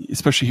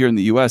 especially here in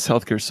the U.S.,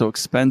 healthcare is so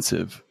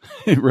expensive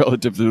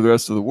relative to the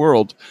rest of the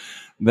world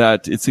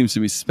that it seems to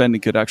me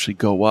spending could actually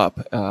go up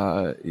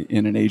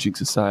in an aging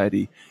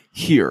society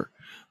here.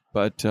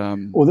 But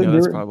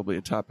that's probably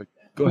a topic.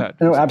 Go ahead.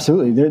 No,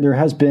 absolutely. There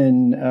has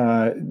been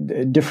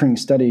differing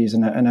studies,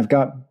 and I've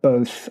got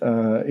both,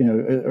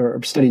 or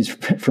studies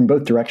from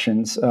both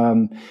directions.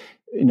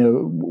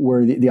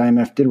 Where the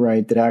IMF did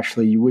write that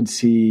actually you would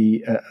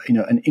see,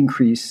 an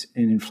increase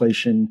in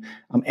inflation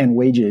and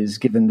wages,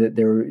 given that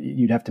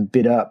you'd have to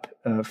bid up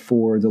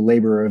for the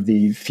labor of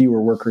the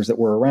fewer workers that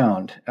were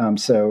around. And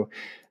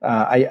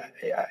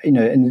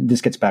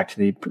this gets back to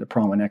the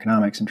problem in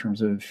economics in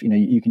terms of,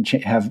 you can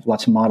have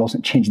lots of models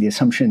and change the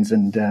assumptions,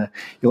 and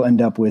you'll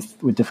end up with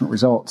different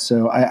results.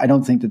 So I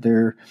don't think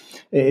that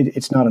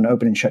it's not an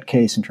open and shut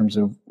case in terms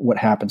of what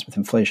happens with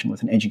inflation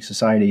with an aging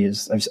society.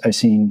 I've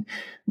seen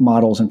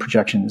models and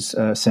projections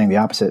saying the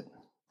opposite.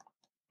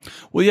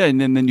 Well, yeah,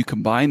 and then you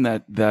combine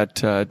that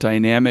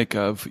dynamic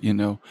of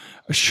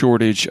a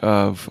shortage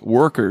of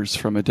workers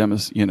from a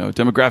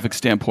demographic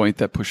standpoint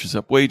that pushes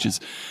up wages.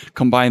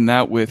 Combine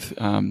that with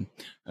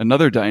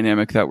another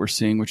dynamic that we're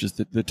seeing, which is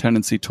the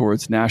tendency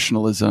towards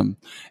nationalism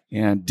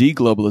and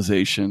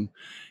deglobalization.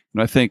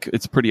 And I think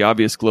it's pretty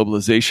obvious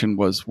globalization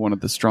was one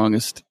of the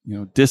strongest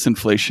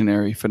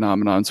disinflationary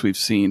phenomenons we've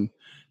seen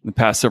in the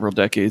past several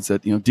decades.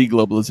 That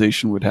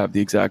deglobalization would have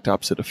the exact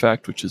opposite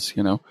effect, which is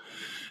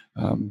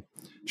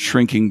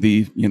shrinking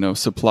the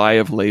supply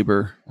of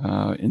labor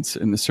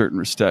in a certain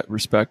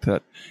respect.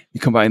 That you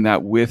combine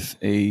that with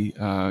a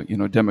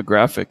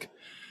demographic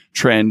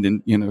trend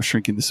and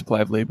shrinking the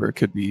supply of labor, it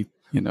could be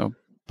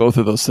both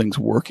of those things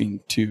working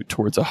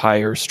towards a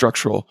higher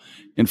structural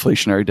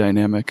inflationary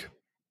dynamic.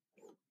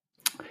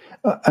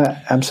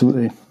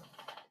 Absolutely.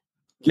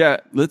 Yeah,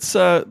 let's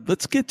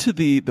get to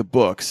the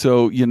book.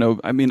 So,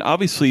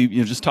 obviously,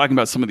 just talking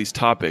about some of these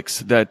topics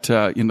that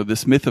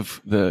this myth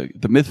of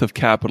the myth of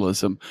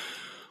capitalism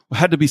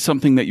had to be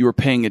something that you were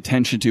paying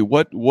attention to.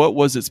 What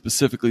was it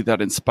specifically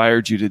that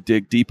inspired you to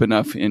dig deep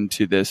enough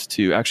into this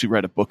to actually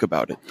write a book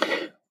about it?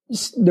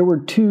 There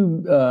were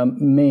two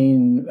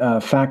main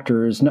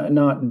factors,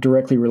 not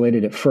directly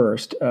related at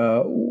first.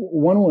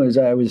 One was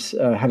I was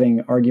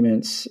having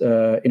arguments,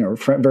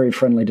 very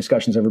friendly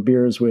discussions over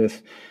beers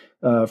with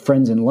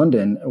friends in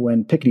London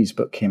when Piketty's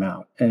book came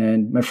out.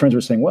 And my friends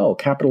were saying, well,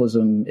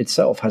 capitalism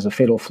itself has a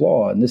fatal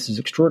flaw, and this is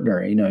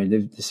extraordinary.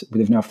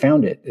 They've now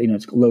found it.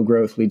 It's low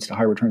growth leads to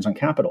high returns on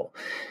capital.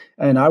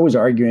 And I was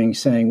arguing,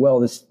 saying, well,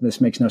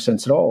 this makes no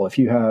sense at all. If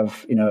you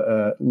have,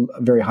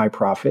 very high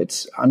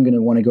profits, I'm going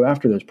to want to go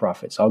after those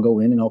profits. I'll go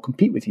in and I'll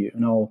compete with you,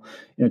 and I'll,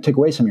 take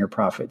away some of your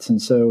profits.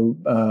 And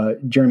so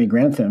Jeremy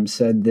Grantham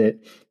said that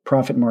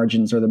profit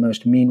margins are the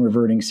most mean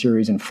reverting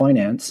series in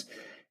finance.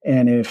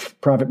 And if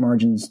profit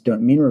margins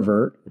don't mean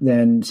revert,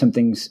 then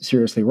something's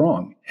seriously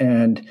wrong.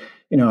 And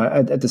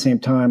at the same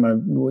time,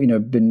 I've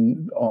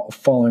been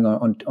following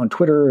on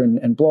Twitter and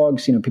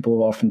blogs. People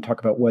will often talk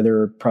about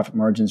whether profit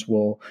margins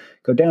will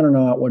go down or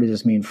not. What does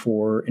this mean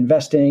for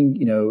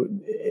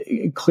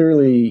investing?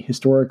 Clearly,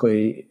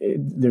 historically,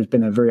 there's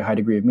been a very high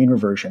degree of mean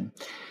reversion.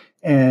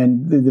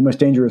 And the most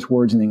dangerous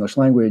words in the English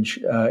language,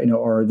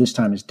 are "this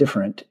time is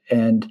different."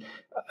 And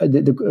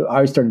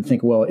I started to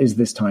think, well, is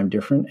this time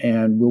different?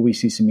 And will we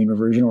see some mean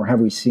reversion, or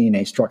have we seen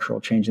a structural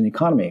change in the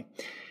economy?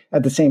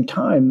 At the same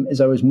time, as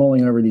I was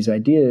mulling over these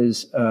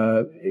ideas,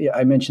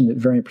 I mentioned that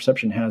variant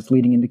perception has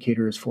leading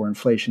indicators for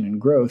inflation and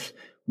growth.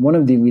 one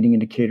of the leading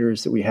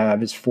indicators that we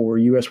have is for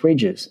U.S.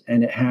 wages,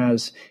 and it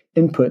has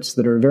inputs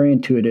that are very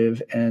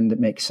intuitive and that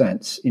make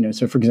sense.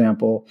 So for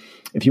example,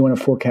 if you want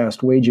to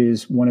forecast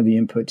wages, one of the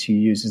inputs you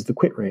use is the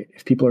quit rate.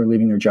 If people are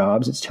leaving their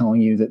jobs, it's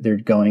telling you that they're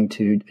going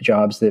to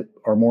jobs that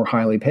are more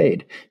highly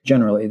paid.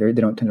 Generally, they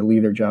don't tend to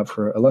leave their job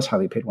for a less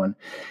highly paid one.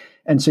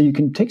 And so you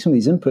can take some of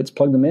these inputs,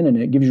 plug them in, and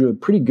it gives you a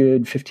pretty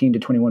good 15 to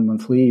 21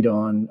 month lead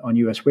on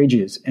U.S.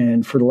 wages.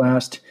 And for the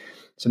last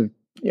sort of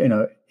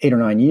 8 or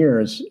 9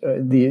 years,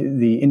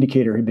 the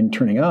indicator had been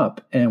turning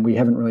up, and we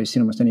haven't really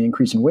seen almost any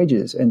increase in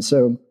wages. And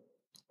so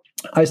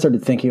I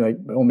started thinking, like,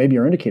 well, maybe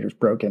our indicator's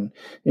broken,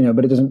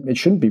 but it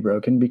shouldn't be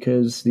broken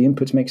because the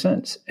inputs make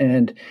sense.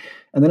 And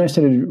then I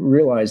started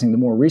realizing the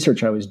more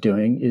research I was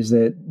doing is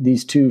that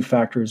these two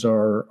factors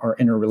are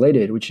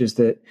interrelated, which is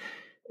that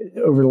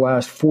over the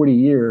last 40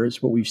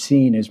 years, what we've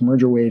seen is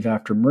merger wave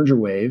after merger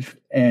wave.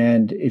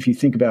 And if you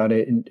think about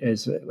it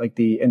as like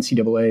the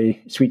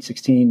NCAA Sweet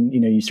 16,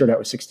 you start out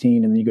with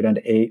 16 and then you go down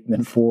to 8 and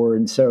then 4.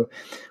 And so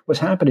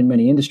what's happened in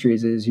many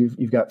industries is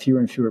you've got fewer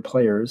and fewer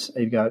players.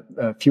 You've got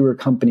fewer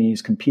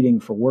companies competing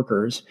for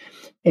workers.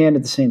 And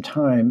at the same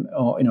time,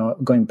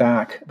 going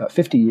back about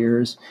 50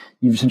 years,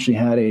 you've essentially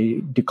had a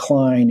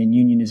decline in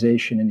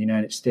unionization in the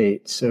United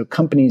States. So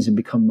companies have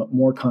become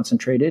more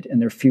concentrated and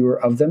there are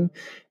fewer of them.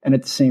 And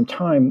at the same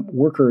time,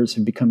 workers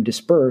have become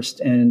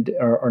dispersed and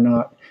are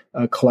not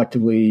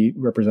collectively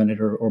represented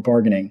or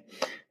bargaining.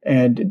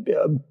 And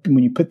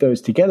when you put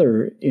those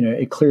together,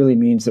 it clearly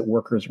means that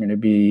workers are going to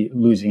be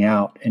losing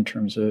out in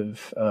terms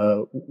of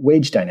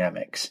wage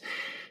dynamics.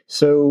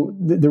 So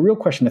the real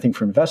question, I think,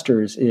 for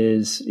investors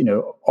is,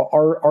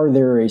 are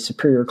there a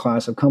superior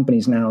class of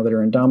companies now that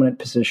are in dominant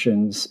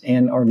positions,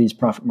 and are these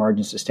profit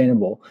margins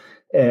sustainable?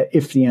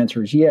 If the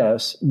answer is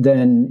yes,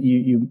 then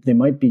they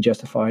might be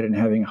justified in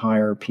having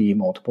higher PE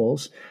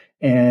multiples,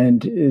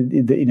 and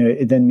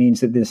it then means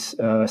that this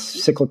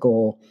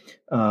cyclical,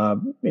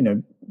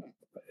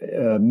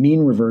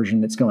 mean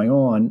reversion that's going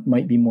on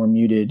might be more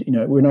muted.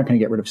 We're not going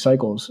to get rid of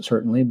cycles,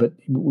 certainly, but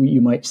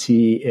you might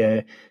see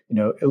a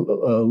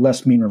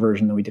less mean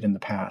reversion than we did in the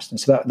past. And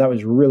so that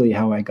was really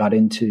how I got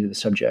into the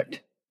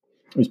subject.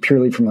 It was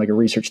purely from like a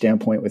research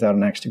standpoint without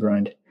an axe to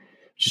grind,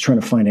 just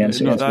trying to find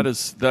answers.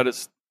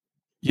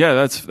 No,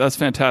 that's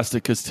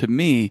fantastic, because to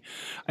me,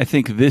 I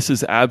think this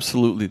is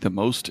absolutely the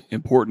most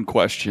important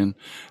question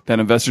that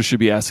investors should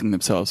be asking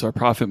themselves. Are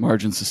profit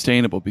margins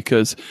sustainable?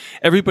 Because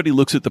everybody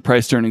looks at the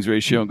price to earnings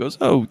ratio and goes,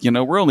 oh,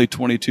 we're only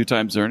 22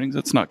 times earnings.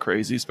 That's not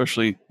crazy,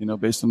 especially,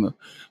 based on the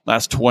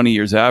last 20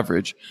 years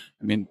average.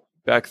 I mean,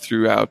 back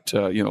throughout,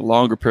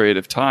 longer period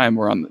of time,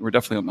 we're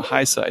definitely on the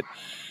high side.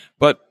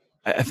 But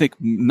I think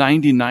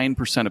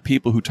 99% of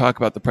people who talk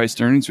about the price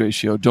to earnings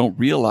ratio don't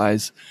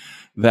realize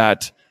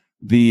that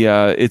the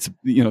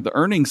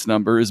earnings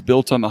number is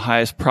built on the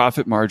highest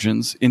profit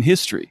margins in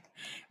history.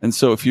 And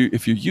so if you're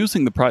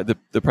using the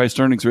price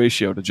to earnings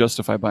ratio to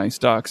justify buying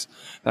stocks,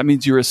 that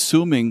means you're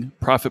assuming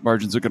profit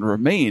margins are going to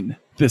remain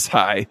this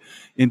high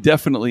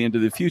indefinitely into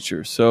the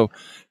future. So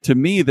to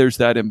me, there's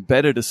that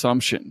embedded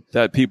assumption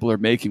that people are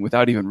making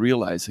without even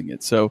realizing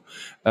it. So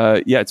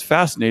it's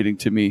fascinating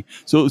to me.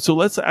 So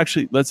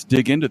let's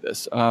dig into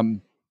this.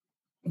 You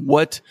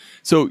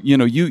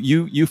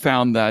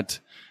found that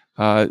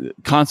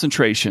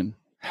concentration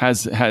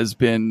has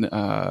been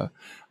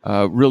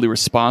really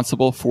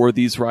responsible for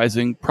these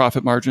rising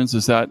profit margins.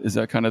 Is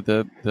that kind of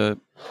the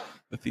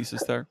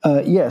thesis there?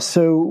 Yes.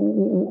 So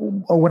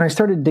when I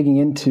started digging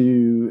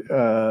into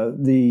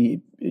the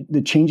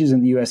changes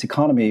in the U.S.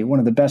 economy, one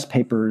of the best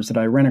papers that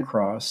I ran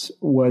across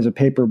was a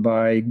paper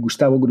by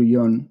Gustavo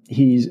Grullón.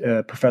 He's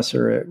a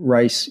professor at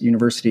Rice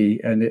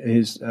University, and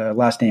his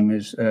last name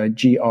is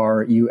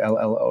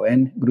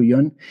Grullon,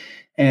 Grullón.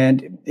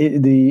 And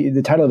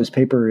the title of his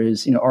paper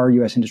is, are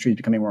U.S. industries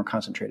becoming more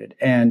concentrated?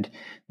 And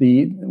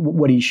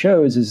what he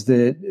shows is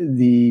that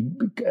the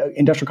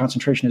industrial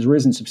concentration has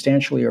risen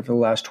substantially over the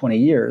last 20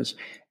 years.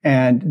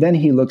 And then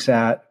he looks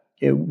at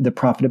the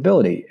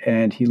profitability,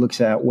 and he looks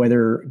at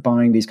whether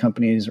buying these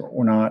companies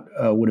or not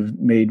would have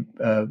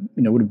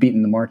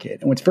beaten the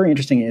market. And what's very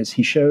interesting is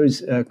he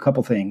shows a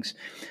couple things.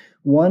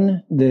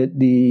 One, that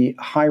the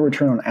high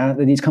return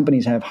on these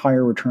companies have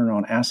higher return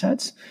on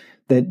assets.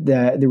 That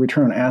the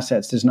return on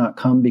assets does not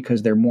come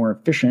because they're more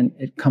efficient.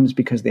 It comes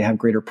because they have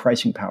greater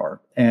pricing power.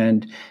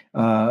 And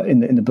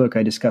in the book,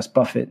 I discuss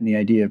Buffett and the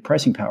idea of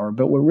pricing power.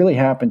 But what really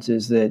happens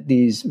is that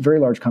these very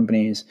large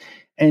companies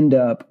end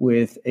up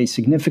with a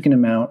significant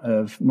amount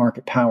of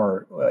market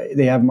power.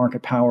 They have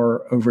market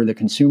power over the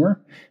consumer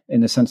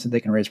in the sense that they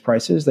can raise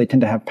prices. They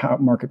tend to have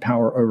market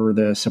power over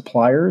the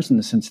suppliers in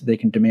the sense that they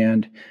can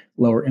demand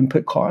lower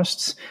input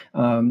costs.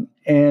 And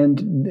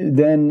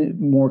then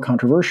more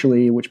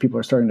controversially, which people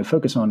are starting to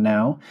focus on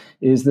now,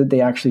 is that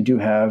they actually do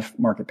have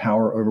market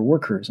power over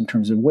workers in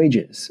terms of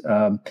wages.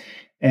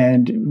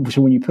 And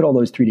so when you put all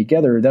those three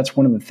together, that's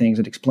one of the things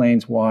that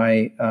explains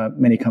why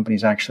many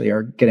companies actually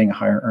are getting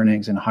higher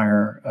earnings and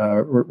higher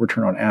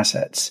return on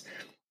assets.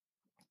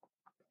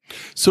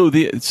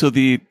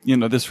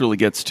 This really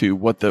gets to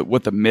what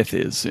the myth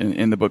is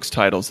in the book's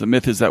titles. The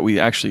myth is that we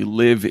actually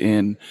live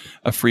in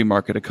a free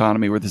market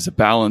economy where there's a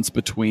balance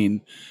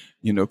between,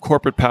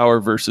 corporate power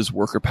versus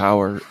worker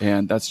power,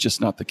 and that's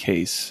just not the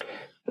case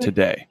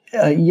today.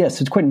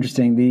 Yes, it's quite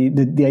interesting.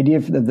 The idea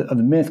of the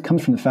myth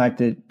comes from the fact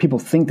that people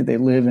think that they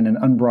live in an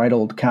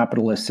unbridled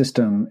capitalist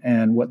system,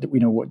 and what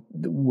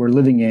we're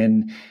living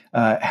in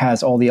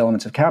has all the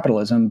elements of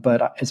capitalism.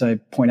 But as I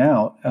point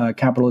out,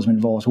 capitalism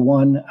involves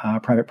one,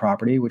 private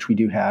property, which we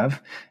do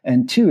have,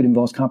 and two, it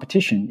involves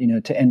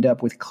competition. To end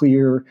up with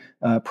clear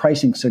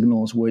pricing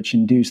signals which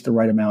induce the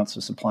right amounts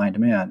of supply and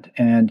demand.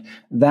 And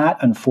that,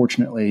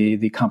 unfortunately,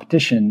 the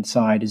competition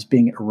side is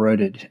being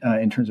eroded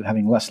in terms of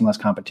having less and less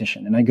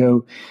competition. And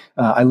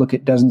I look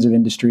at dozens of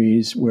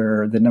industries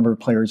where the number of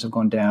players have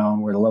gone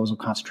down, where the levels of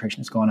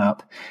concentration has gone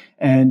up.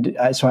 And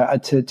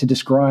to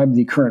describe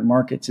the current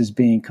markets as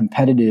being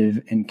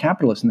competitive and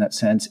capitalist in that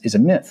sense is a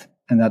myth.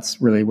 And that's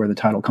really where the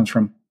title comes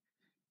from.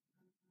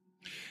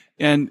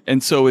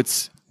 And so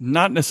it's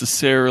not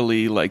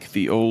necessarily like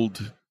the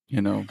old,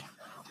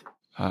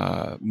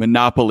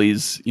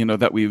 monopolies,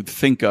 that we would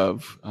think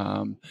of.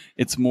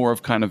 It's more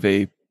of kind of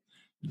a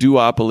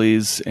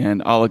duopolies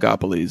and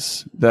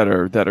oligopolies that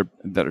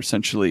are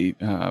essentially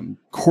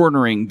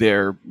cornering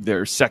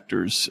their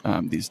sectors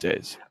these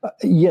days.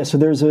 So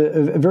there's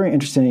a very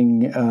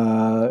interesting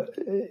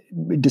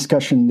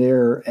discussion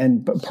there,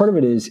 and part of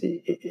it is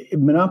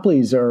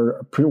monopolies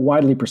are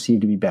widely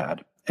perceived to be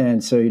bad,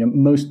 and so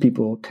most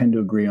people tend to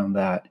agree on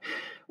that.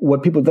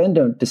 What people then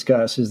don't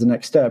discuss is the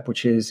next step,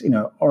 which is,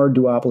 are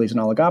duopolies and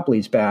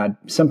oligopolies bad?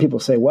 Some people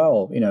say,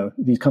 well,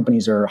 these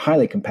companies are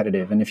highly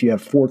competitive. And if you have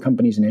 4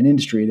 companies in an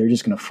industry, they're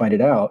just going to fight it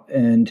out.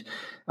 And,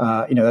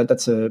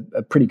 that's a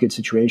pretty good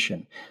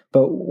situation.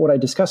 But what I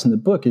discuss in the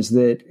book is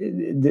that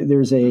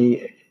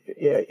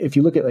if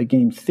you look at like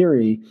game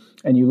theory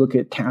and you look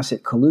at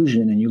tacit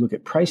collusion and you look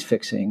at price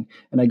fixing,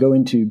 and I go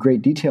into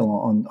great detail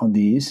on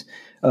these,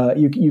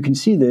 you can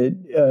see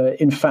that,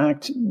 in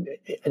fact,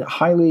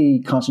 highly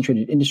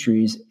concentrated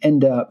industries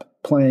end up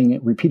playing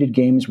repeated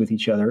games with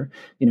each other,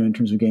 in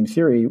terms of game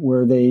theory,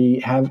 where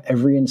they have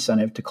every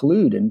incentive to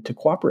collude and to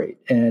cooperate.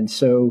 And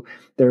so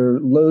there are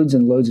loads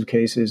and loads of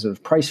cases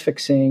of price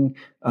fixing,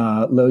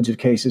 loads of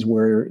cases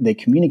where they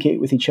communicate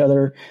with each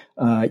other.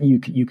 You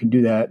can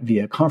do that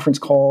via conference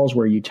calls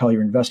where you tell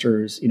your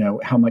investors,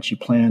 how much you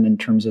plan in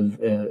terms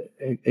of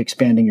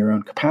expanding your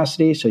own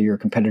capacity, so your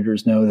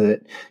competitors know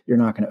that you're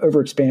not going to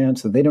overexpand,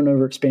 so they don't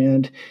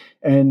overexpand.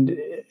 And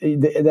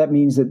that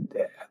means that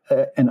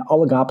an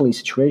oligopoly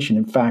situation,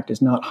 in fact,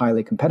 is not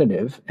highly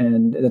competitive,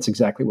 and that's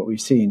exactly what we've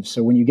seen.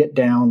 So when you get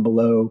down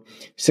below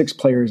 6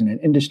 players in an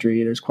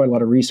industry, there's quite a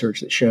lot of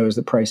research that shows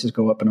that prices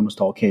go up in almost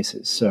all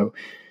cases. So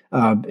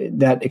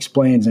that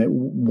explains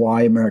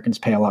why Americans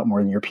pay a lot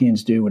more than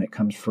Europeans do when it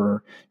comes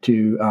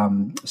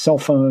to cell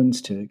phones,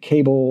 to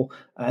cable,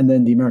 and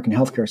then the American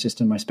healthcare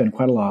system I spend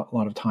quite a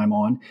lot of time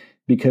on,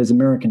 because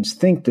Americans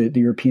think that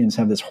the Europeans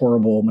have this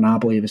horrible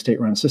monopoly of a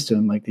state-run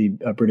system like the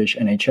British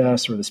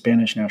NHS or the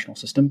Spanish national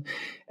system.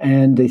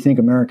 And they think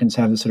Americans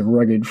have this sort of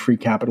rugged, free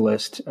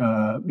capitalist,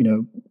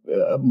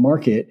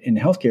 market in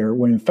healthcare,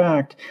 when in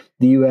fact,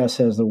 the U.S.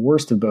 has the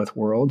worst of both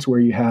worlds, where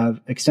you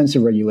have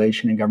extensive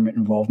regulation and government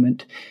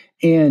involvement,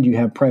 and you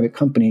have private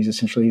companies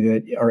essentially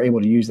that are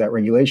able to use that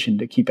regulation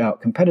to keep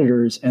out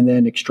competitors and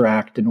then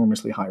extract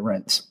enormously high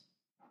rents.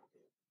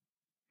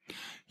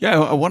 Yeah,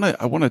 I want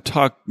to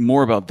talk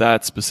more about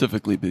that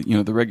specifically, but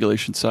the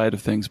regulation side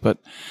of things. But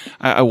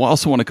I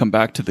also want to come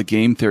back to the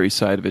game theory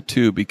side of it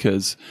too,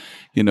 because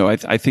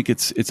I think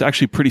it's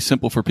actually pretty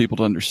simple for people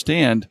to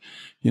understand.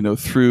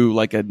 Through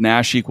like a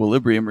Nash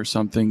equilibrium or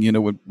something.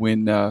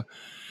 When I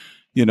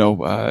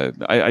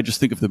just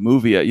think of the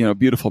movie, A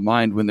Beautiful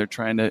Mind, when they're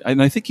trying to,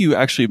 and I think you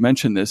actually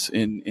mentioned this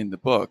in the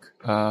book.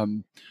 I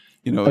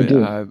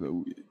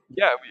do.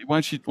 Yeah,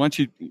 why don't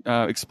you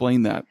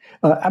explain that?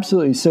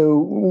 Absolutely.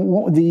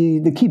 So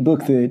the key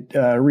book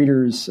that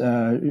readers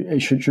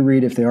should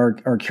read if they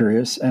are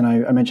curious, and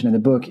I mentioned in the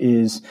book,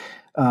 is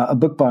a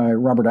book by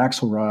Robert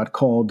Axelrod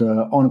called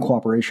On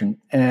Cooperation.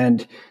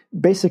 And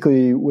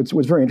basically, what's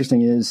very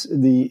interesting is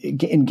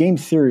in game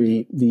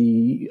theory,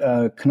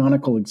 the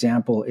canonical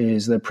example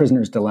is the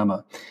prisoner's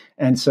dilemma.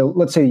 And so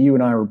let's say you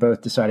and I were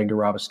both deciding to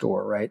rob a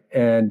store, right?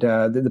 And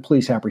the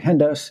police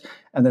apprehend us,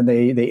 and then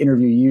they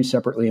interview you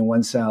separately in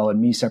one cell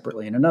and me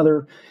separately in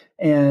another.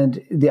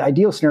 And the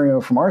ideal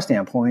scenario from our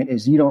standpoint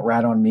is you don't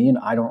rat on me and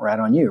I don't rat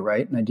on you,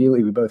 right? And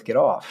ideally, we both get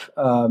off.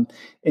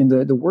 In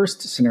the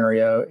worst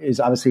scenario is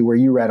obviously where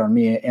you rat on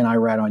me and I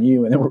rat on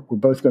you, and then we're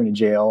both going to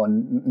jail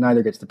and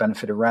neither gets the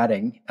benefit of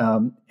ratting.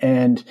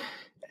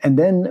 And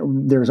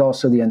then there's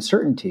also the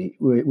uncertainty,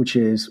 which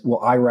is,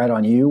 will I rat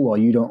on you while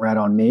you don't rat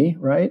on me,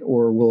 right?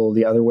 Or will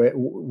the other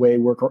way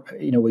work,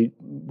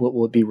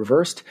 will it be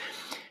reversed?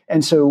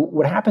 And so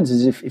what happens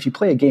is if you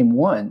play a game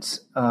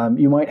once,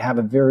 you might have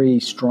a very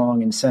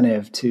strong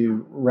incentive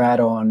to rat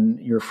on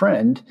your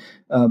friend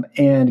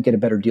and get a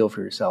better deal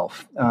for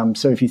yourself.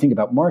 So if you think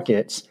about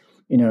markets,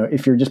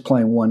 if you're just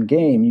playing one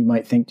game, you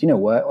might think, you know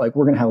what, like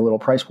we're going to have a little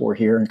price war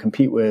here and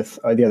compete with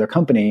the other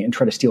company and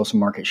try to steal some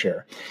market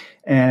share.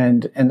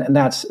 And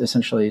that's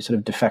essentially sort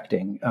of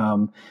defecting.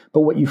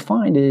 But what you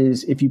find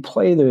is if you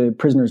play the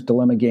prisoner's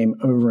dilemma game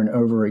over and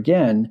over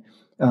again,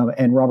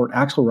 and Robert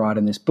Axelrod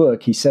in this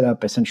book, he set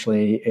up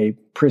essentially a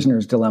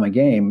prisoner's dilemma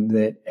game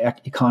that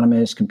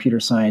economists,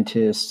 computer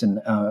scientists, and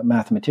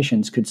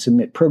mathematicians could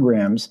submit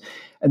programs,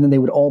 and then they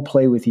would all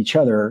play with each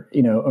other,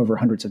 over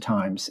hundreds of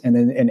times.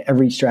 And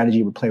every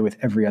strategy would play with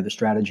every other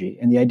strategy.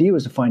 And the idea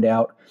was to find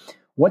out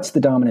what's the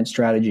dominant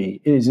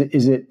strategy. Is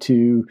it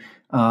to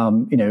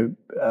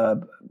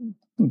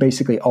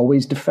basically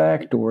always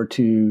defect, or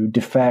to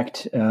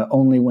defect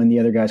only when the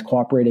other guy's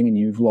cooperating and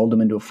you've lulled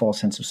them into a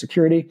false sense of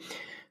security?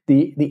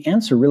 The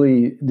answer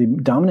really, the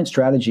dominant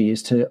strategy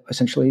is to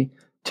essentially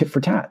tit for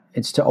tat.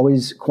 It's to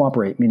always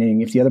cooperate, meaning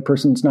if the other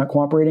person's not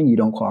cooperating, you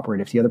don't cooperate.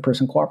 If the other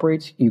person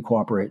cooperates, you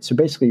cooperate. So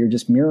basically you're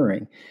just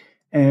mirroring.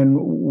 And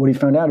what he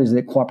found out is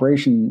that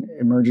cooperation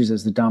emerges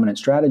as the dominant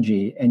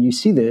strategy. And you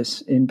see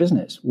this in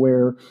business,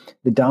 where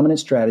the dominant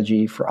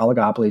strategy for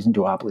oligopolies and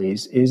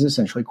duopolies is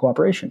essentially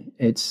cooperation.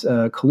 It's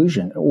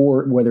collusion,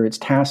 or whether it's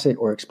tacit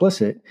or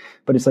explicit,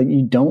 but it's like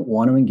you don't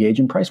want to engage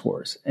in price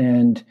wars.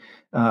 And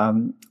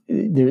the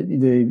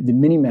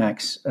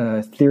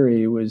Minimax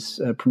theory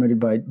was promoted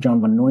by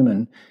John von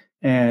Neumann.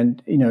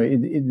 And,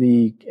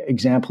 the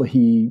example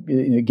he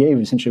gave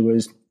essentially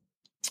was,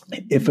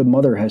 if a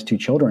mother has two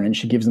children and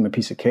she gives them a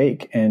piece of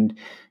cake and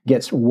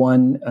gets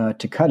one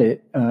to cut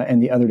it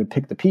and the other to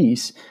pick the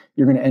piece,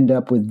 you're going to end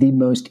up with the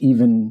most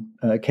even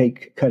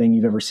cake cutting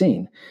you've ever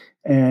seen.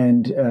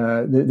 And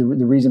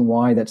the reason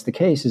why that's the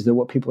case is that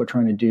what people are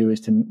trying to do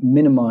is to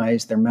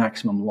minimize their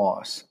maximum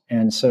loss.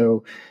 And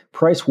so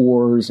price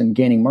wars and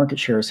gaining market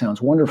share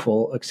sounds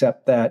wonderful,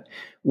 except that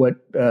what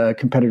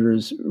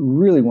competitors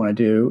really want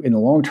to do in the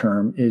long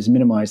term is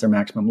minimize their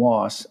maximum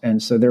loss.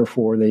 And so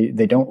therefore,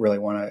 they don't really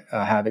want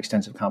to have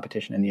extensive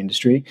competition in the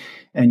industry.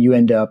 And you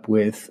end up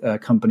with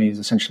companies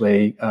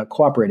essentially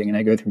cooperating. And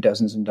I go through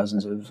dozens and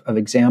dozens of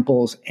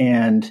examples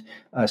and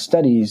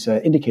studies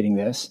indicating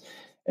this.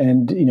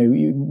 And,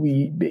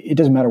 it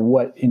doesn't matter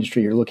what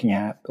industry you're looking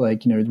at.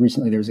 Like,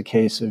 recently there was a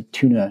case of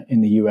tuna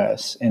in the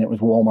U.S., and it was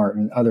Walmart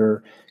and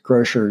other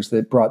grocers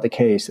that brought the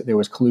case that there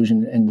was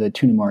collusion in the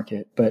tuna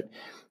market. But,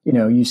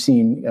 you've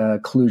seen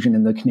collusion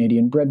in the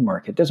Canadian bread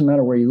market. It doesn't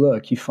matter where you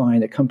look. You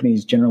find that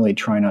companies generally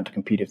try not to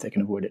compete if they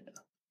can avoid it.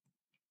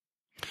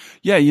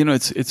 Yeah,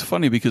 it's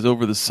funny because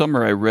over the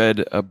summer I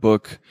read a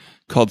book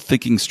called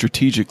Thinking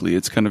Strategically.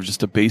 It's kind of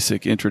just a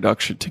basic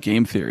introduction to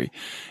game theory.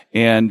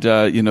 And,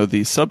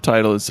 the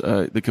subtitle is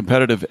The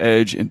Competitive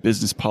Edge in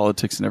Business,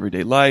 Politics, and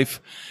Everyday Life.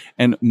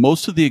 And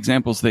most of the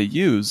examples they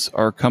use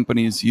are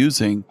companies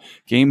using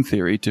game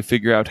theory to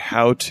figure out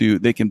how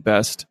they can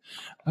best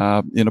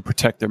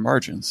protect their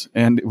margins.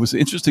 And it was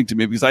interesting to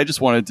me because I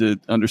just wanted to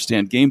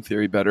understand game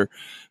theory better,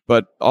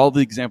 but all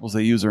the examples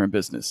they use are in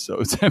business. So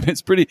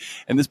it's pretty,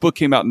 and this book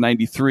came out in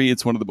 93.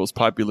 It's one of the most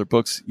popular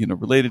books,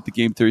 related to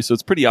game theory. So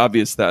it's pretty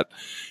obvious that,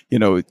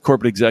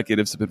 corporate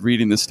executives have been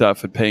reading this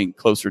stuff and paying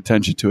closer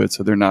attention to it.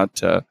 So they're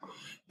not,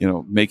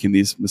 making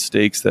these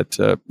mistakes that,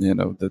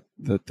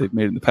 that they've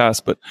made in the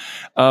past. But,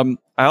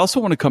 I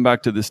also want to come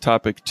back to this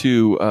topic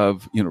too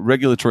of,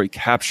 regulatory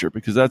capture,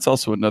 because that's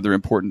also another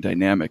important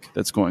dynamic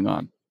that's going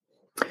on.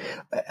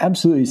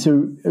 Absolutely.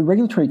 So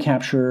regulatory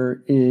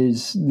capture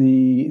is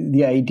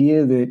the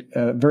idea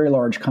that very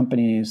large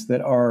companies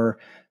that are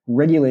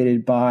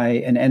regulated by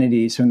an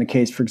entity. So in the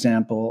case, for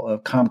example,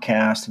 of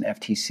Comcast and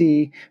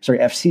FCC,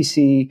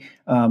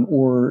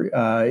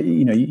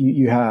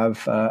 you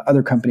have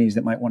other companies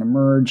that might want to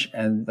merge,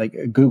 and like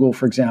Google,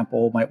 for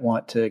example, might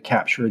want to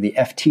capture the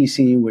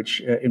FTC,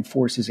 which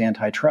enforces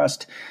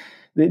antitrust.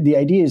 The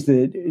idea is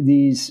that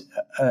these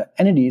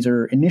entities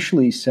are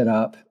initially set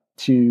up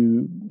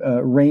to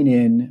rein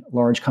in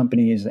large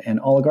companies and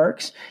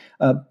oligarchs.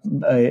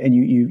 And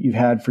you've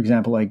had, for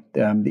example, like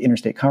the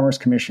Interstate Commerce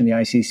Commission, the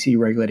ICC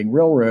regulating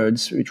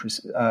railroads, which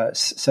was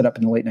set up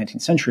in the late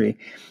 19th century.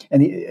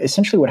 And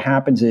essentially what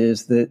happens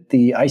is that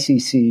the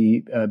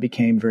ICC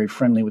became very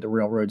friendly with the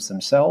railroads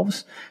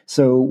themselves.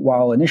 So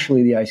while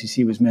initially the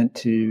ICC was meant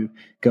to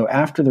go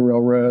after the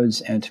railroads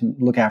and to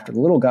look after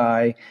the little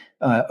guy,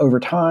 over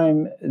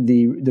time,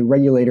 the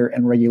regulator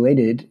and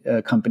regulated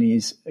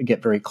companies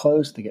get very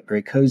close, they get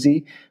very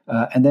cozy,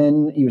 and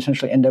then you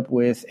essentially end up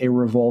with a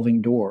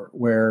revolving door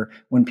where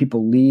when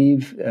people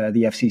leave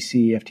the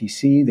FCC,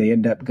 FTC, they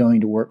end up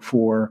going to work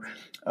for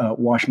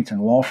Washington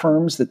law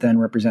firms that then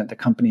represent the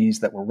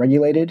companies that were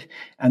regulated.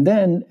 And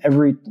then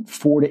every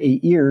 4 to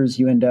 8 years,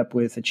 you end up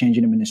with a change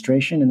in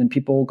administration, and then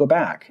people go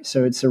back.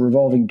 So it's a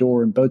revolving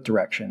door in both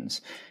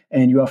directions.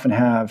 And you often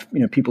have,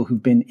 people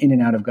who've been in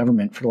and out of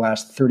government for the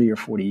last 30 or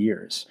 40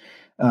 years,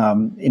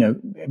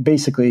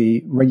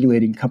 basically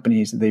regulating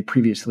companies that they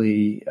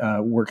previously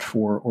worked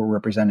for or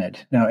represented.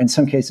 Now, in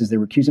some cases, they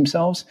recuse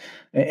themselves.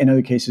 In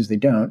other cases, they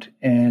don't.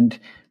 And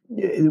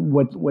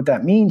what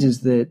that means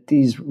is that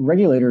these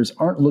regulators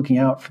aren't looking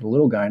out for the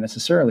little guy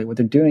necessarily. What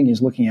they're doing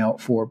is looking out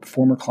for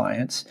former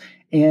clients,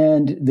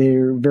 and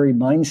their very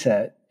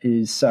mindset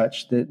is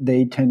such that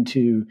they tend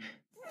to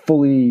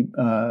fully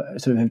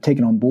sort of have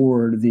taken on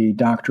board the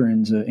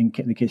doctrines in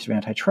the case of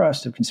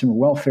antitrust of consumer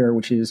welfare,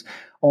 which is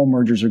all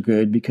mergers are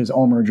good because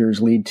all mergers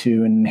lead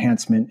to an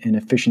enhancement in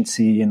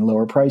efficiency and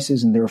lower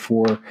prices, and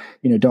therefore,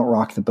 don't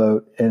rock the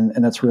boat. And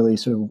that's really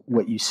sort of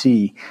what you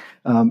see.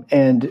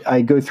 And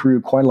I go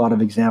through quite a lot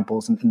of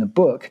examples in the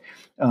book,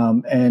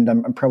 and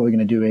I'm probably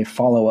going to do a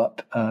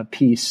follow-up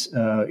piece,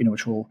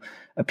 which will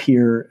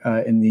appear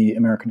in the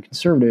American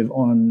Conservative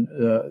on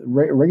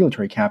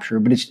regulatory capture,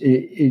 but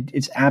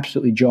it's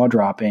absolutely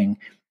jaw-dropping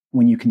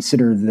when you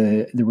consider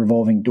the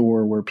revolving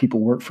door where people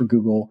work for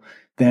Google,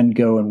 then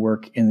go and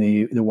work in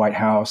the White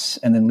House,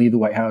 and then leave the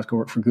White House, go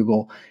work for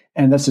Google.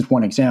 And that's just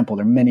one example.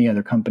 There are many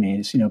other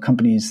companies,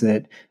 companies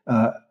that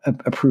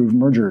approve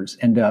mergers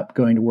end up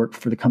going to work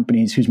for the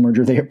companies whose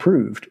merger they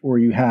approved, or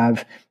you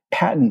have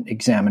patent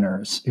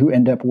examiners who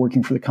end up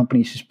working for the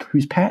companies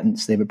whose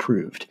patents they've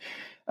approved.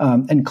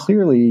 And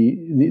clearly,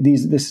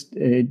 this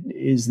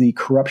is the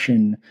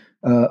corruption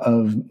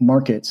of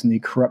markets and the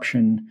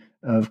corruption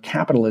of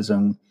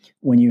capitalism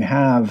when you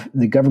have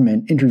the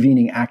government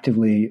intervening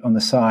actively on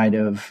the side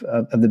of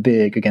the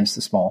big against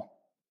the small.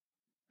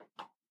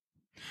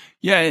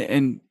 Yeah,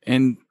 and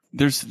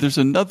there's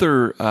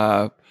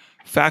another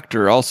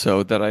factor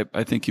also that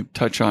I think you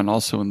touch on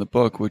also in the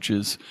book, which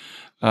is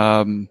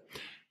that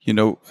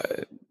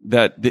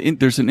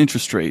there's an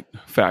interest rate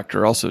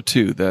factor also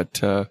too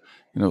that.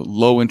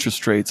 Low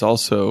interest rates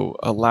also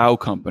allow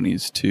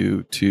companies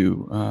to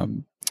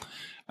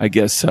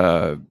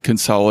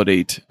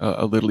consolidate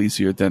a little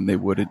easier than they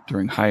would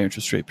during high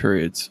interest rate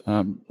periods.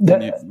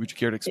 Would you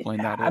care to explain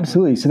that?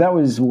 Absolutely. So that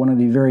was one of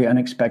the very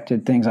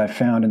unexpected things I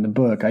found in the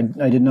book. I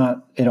did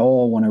not at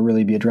all want to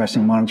really be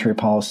addressing monetary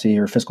policy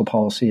or fiscal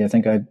policy. I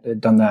think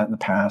I'd done that in the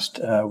past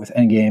with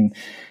Endgame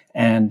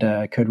and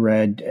Code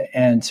Red.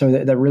 And so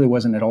that really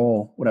wasn't at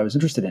all what I was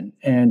interested in.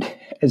 And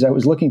as I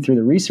was looking through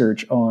the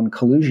research on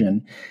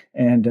collusion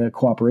and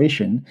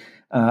cooperation,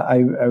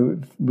 I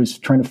was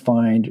trying to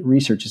find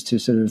research as to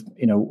sort of,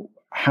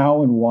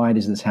 how and why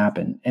does this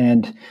happen?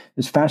 And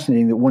it's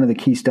fascinating that one of the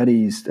key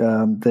studies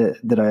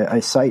that I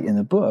cite in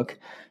the book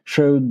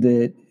showed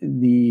that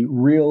the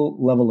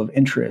real level of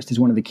interest is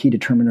one of the key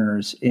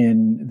determiners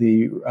in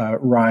the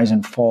rise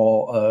and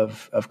fall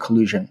of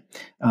collusion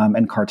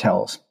and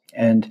cartels.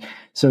 And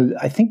so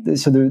I think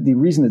the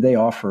reason that they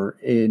offer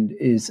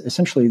is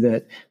essentially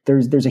that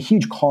there's a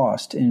huge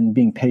cost in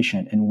being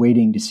patient and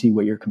waiting to see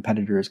what your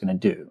competitor is going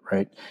to do,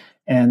 right?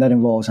 And that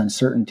involves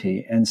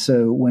uncertainty. And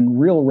so when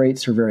real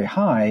rates are very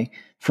high,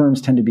 firms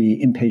tend to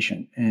be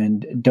impatient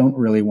and don't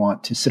really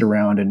want to sit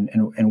around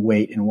and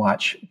wait and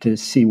watch to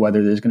see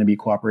whether there's going to be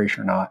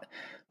cooperation or not.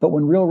 But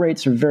when real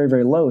rates are very,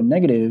 very low and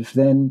negative,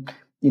 then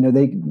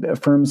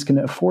firms can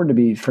afford to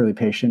be fairly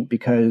patient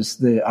because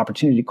the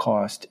opportunity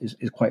cost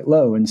is quite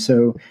low. And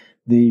so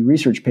the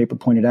research paper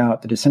pointed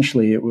out that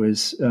essentially it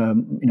was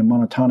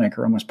monotonic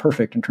or almost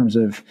perfect in terms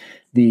of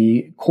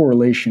the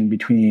correlation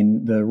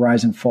between the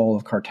rise and fall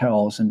of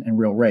cartels and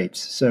real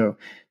rates. So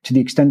to the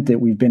extent that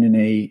we've been in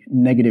a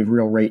negative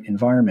real rate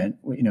environment,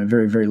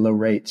 very, very low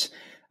rates,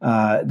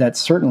 that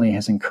certainly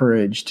has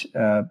encouraged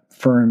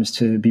firms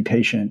to be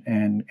patient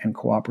and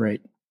cooperate.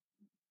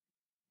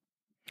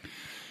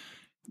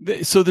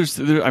 So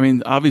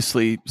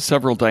obviously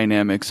several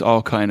dynamics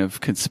all kind of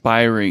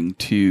conspiring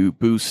to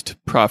boost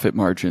profit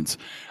margins.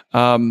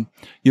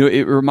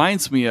 It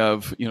reminds me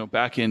of,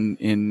 back in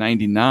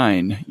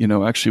 99,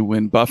 actually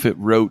when Buffett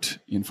wrote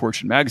in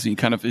Fortune magazine,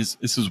 kind of this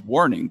is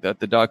warning that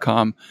the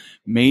dot-com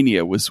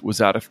mania was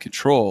out of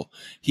control.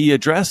 He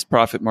addressed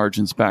profit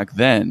margins back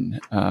then,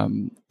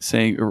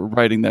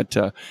 writing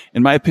that,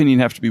 in my opinion,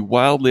 have to be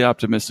wildly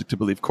optimistic to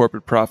believe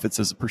corporate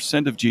profits as a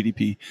percent of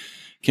GDP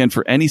can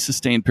for any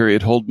sustained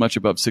period hold much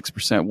above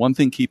 6%. One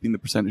thing keeping the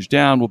percentage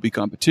down will be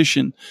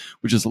competition,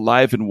 which is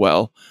alive and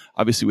well.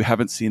 Obviously, we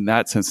haven't seen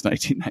that since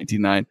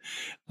 1999.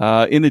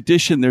 In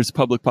addition, there's a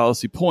public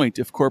policy point.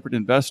 If corporate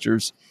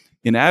investors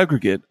in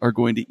aggregate are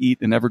going to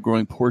eat an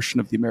ever-growing portion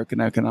of the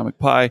American economic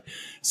pie,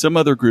 some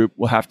other group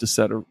will have to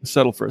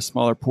settle for a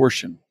smaller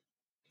portion.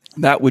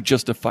 That would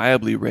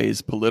justifiably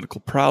raise political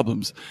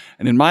problems.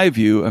 And in my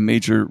view, a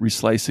major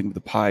reslicing of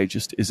the pie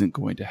just isn't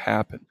going to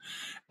happen.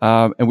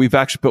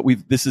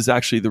 This is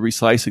actually the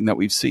reslicing that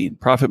we've seen.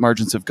 Profit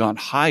margins have gone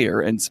higher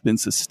and been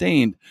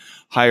sustained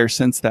higher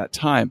since that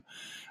time.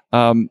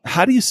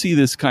 How do you see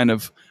this kind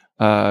of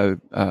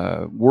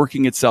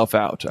working itself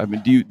out? I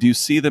mean, do you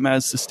see them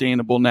as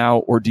sustainable now,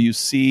 or do you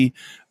see,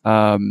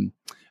 this?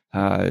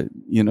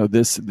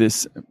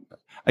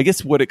 I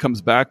guess what it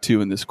comes back to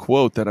in this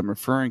quote that I'm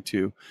referring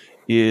to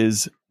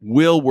is,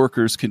 will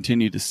workers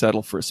continue to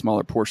settle for a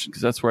smaller portion?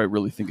 Because that's where I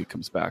really think it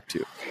comes back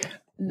to.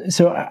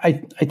 So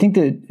I think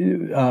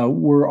that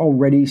we're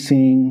already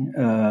seeing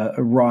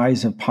a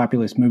rise of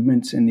populist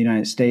movements in the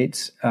United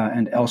States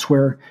and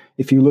elsewhere.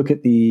 If you look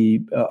at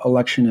the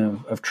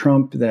election of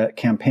Trump, that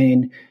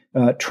campaign,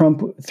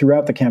 Trump,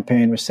 throughout the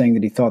campaign, was saying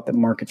that he thought that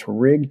markets were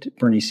rigged.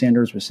 Bernie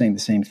Sanders was saying the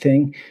same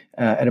thing.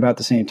 At about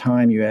the same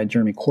time, you had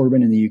Jeremy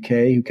Corbyn in the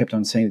UK, who kept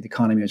on saying that the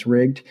economy was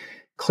rigged.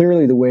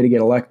 Clearly, the way to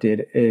get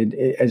elected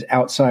as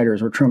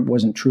outsiders, where Trump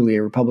wasn't truly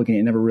a Republican,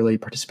 he never really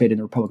participated in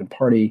the Republican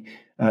Party.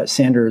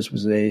 Sanders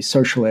was a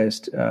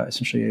socialist,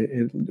 essentially,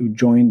 who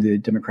joined the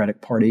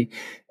Democratic Party,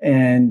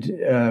 and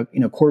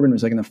Corbyn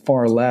was like in the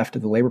far left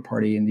of the Labour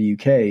Party in the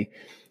UK.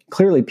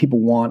 Clearly, people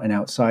want an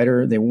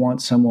outsider. They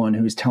want someone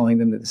who is telling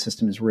them that the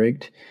system is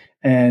rigged.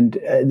 And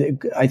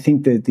I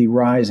think that the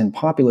rise in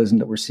populism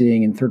that we're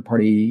seeing in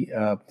third-party,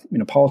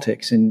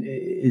 politics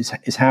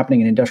is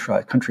happening in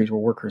industrialized countries where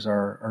workers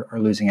are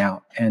losing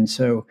out. And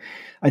so,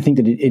 I think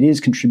that it is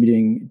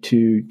contributing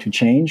to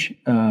change.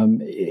 I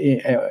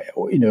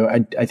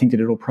think that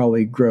it'll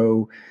probably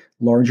grow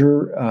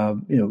larger.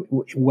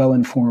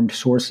 Well-informed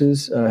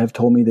sources have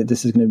told me that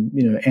this is going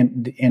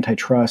to,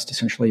 antitrust,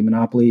 essentially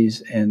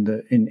monopolies, and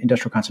the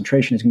industrial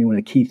concentration is going to be one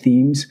of the key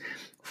themes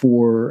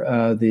for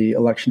the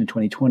election in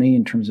 2020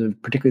 in terms of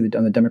particularly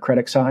on the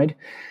Democratic side.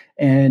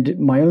 And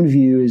my own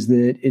view is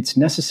that it's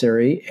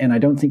necessary, and I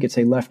don't think it's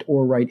a left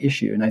or right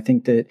issue. And I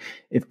think that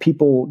if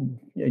people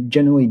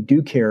generally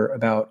do care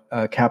about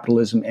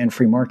capitalism and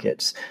free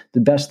markets, the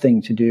best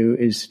thing to do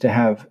is to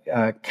have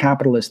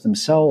capitalists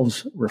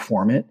themselves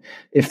reform it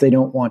if they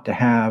don't want to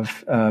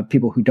have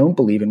people who don't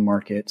believe in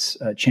markets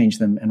change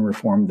them and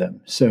reform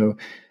them. So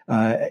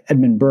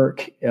Edmund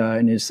Burke,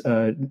 in his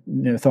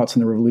thoughts on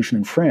the revolution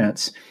in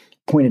France,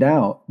 pointed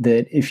out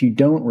that if you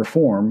don't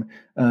reform,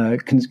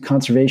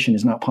 conservation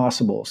is not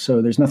possible.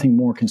 So there's nothing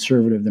more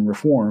conservative than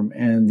reform.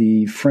 And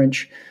the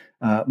French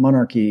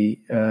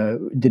monarchy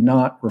did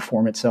not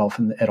reform itself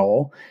at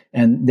all,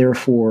 and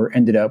therefore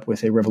ended up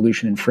with a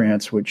revolution in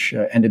France, which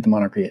ended the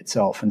monarchy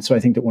itself. And so I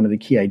think that one of the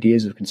key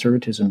ideas of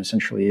conservatism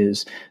essentially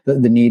is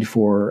the need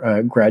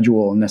for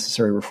gradual and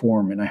necessary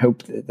reform. And I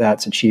hope that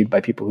that's achieved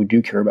by people who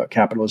do care about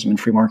capitalism and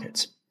free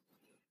markets.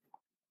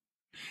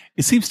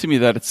 It seems to me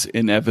that it's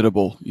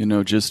inevitable,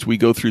 just we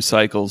go through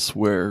cycles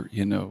where,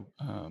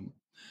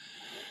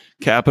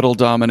 capital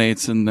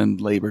dominates and then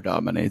labor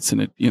dominates,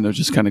 and it,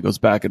 just kind of goes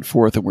back and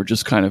forth. And we're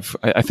just kind of,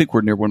 I think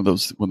we're near one of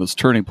those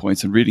turning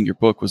points. And reading your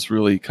book was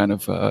really kind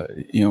of,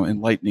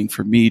 enlightening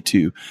for me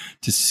to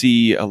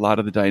see a lot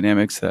of the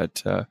dynamics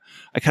that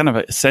I kind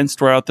of sensed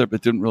were out there,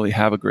 but didn't really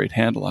have a great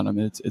handle on them.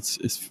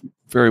 It's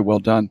very well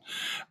done.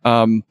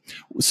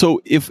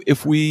 So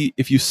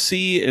if you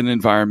see an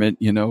environment,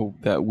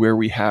 that where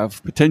we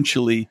have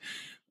potentially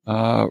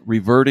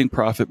reverting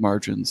profit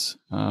margins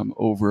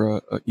over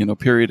a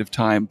period of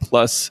time,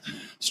 plus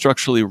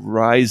structurally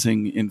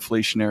rising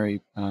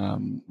inflationary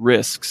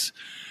risks,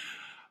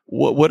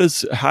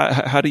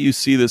 how do you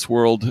see this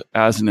world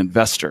as an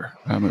investor?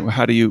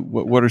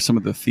 What are some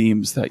of the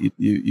themes that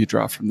you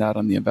draw from that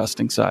on the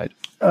investing side?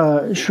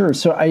 Sure.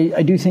 So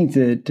I do think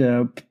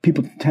that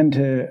people tend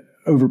to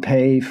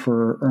overpay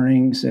for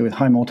earnings with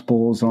high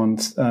multiples on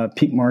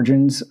peak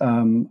margins.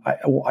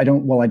 I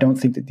don't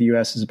think that the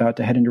U.S. is about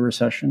to head into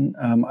recession.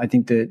 I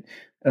think that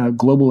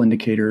global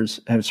indicators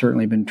have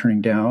certainly been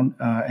turning down,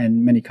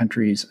 and many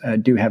countries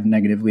do have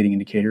negative leading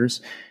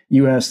indicators.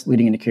 U.S.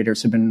 leading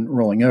indicators have been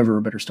rolling over,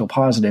 but are still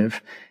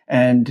positive.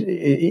 And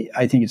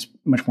I think it's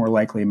much more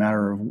likely a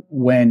matter of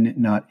when,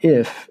 not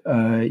if,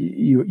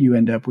 you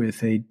end up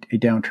with a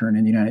downturn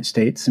in the United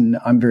States. And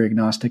I'm very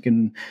agnostic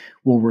and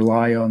will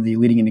rely on the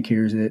leading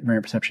indicators that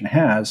Variant Perception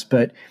has.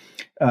 But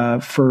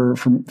for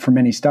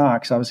many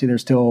stocks, obviously they're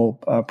still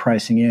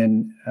pricing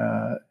in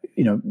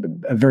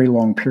a very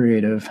long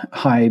period of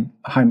high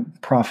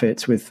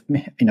profits with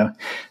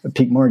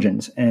peak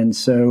margins. And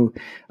so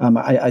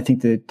I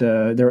think that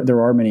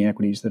there are many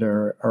equities that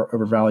are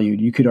overvalued.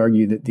 You could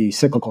argue that the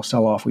cyclical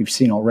sell-off we've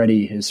seen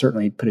already has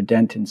certainly put a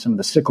dent in some of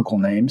the cyclical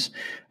names.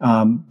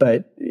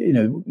 But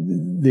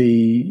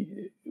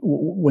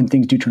when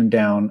things do turn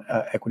down,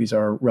 equities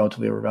are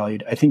relatively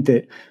overvalued. I think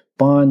that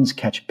bonds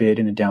catch bid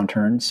in a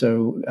downturn.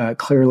 So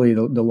clearly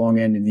the long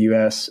end in the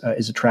U.S.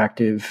 Is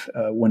attractive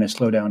when a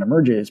slowdown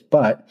emerges.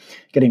 But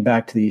getting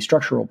back to the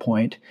structural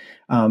point,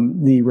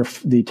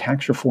 the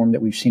tax reform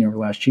that we've seen over the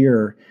last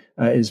year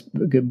is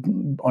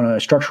on a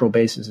structural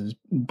basis is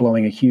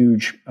blowing a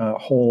huge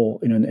hole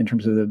in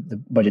terms of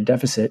the budget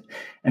deficit.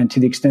 And to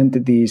the extent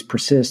that these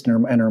persist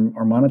and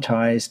are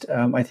monetized,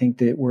 I think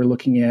that we're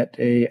looking at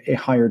a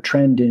higher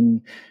trend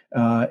in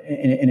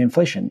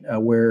inflation,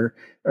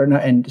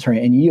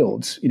 and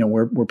yields,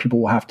 where people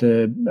will have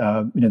to,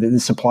 the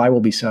supply will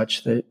be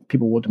such that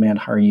people will demand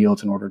higher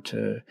yields in order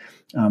to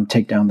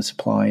take down the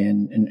supply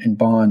in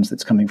bonds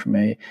that's coming from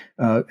a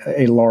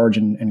large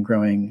and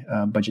growing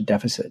budget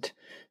deficit.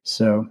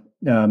 So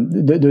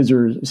those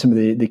are some of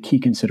the key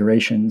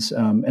considerations.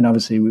 And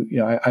obviously,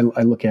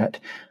 I look at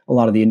a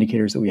lot of the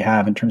indicators that we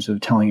have in terms of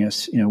telling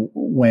us,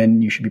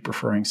 when you should be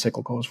preferring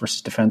cyclicals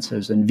versus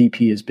defensives. And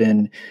VP has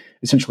been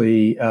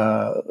essentially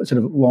sort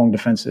of long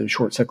defensive,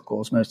 short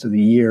cyclicals most of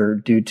the year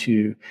due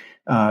to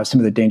some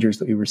of the dangers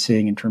that we were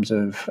seeing in terms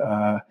of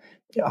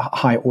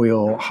high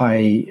oil, high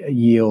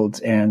yields,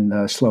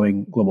 and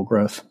slowing global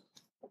growth.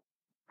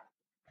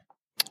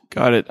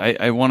 Got it.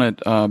 I want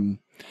to.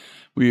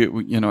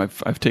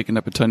 I've taken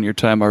up a ton of your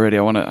time already.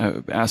 I want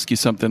to ask you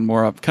something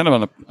more, kind of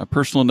on a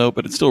personal note,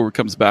 but it still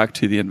comes back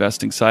to the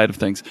investing side of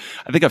things.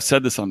 I think I've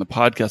said this on the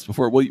podcast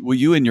before. Will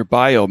you in your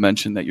bio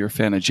mention that you're a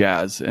fan of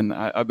jazz? And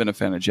I've been a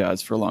fan of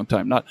jazz for a long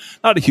time. Not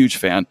a huge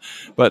fan,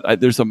 but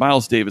there's a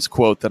Miles Davis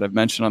quote that I've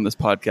mentioned on this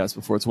podcast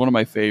before. It's one of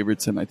my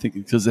favorites, and I think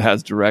because it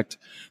has direct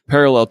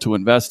parallel to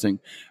investing.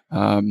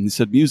 He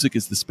said, music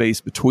is the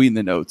space between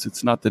the notes.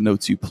 It's not the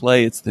notes you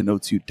play, it's the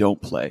notes you don't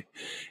play.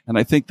 And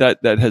I think that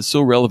has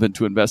so relevant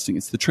to investing.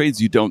 It's the trades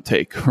you don't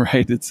take,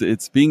 right?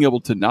 It's being able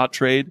to not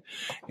trade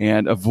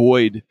and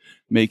avoid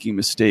making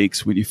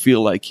mistakes when you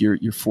feel like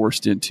you're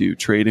forced into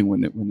trading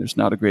when there's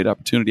not a great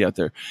opportunity out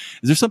there.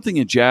 Is there something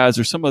in jazz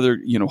or some other,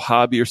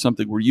 hobby or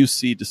something where you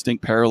see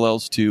distinct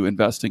parallels to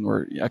investing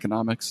or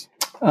economics?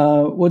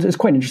 Well, it's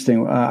quite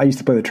interesting. I used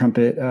to play the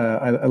trumpet.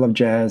 I love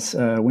jazz.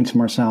 Wynton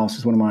Marsalis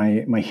is one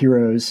of my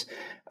heroes.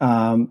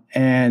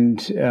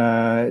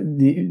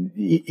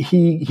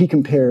 He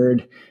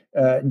compared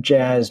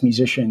jazz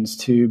musicians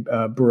to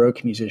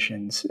Baroque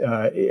musicians.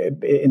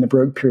 In the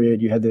Baroque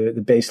period, you had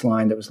the bass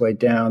line that was laid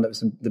down, that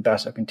was the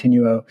basso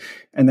continuo,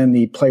 and then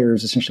the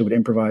players essentially would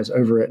improvise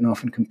over it and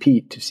often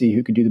compete to see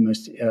who could do the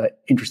most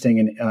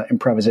interesting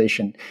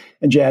improvisation.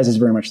 And jazz is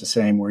very much the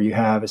same, where you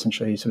have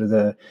essentially sort of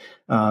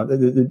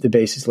the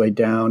bass is laid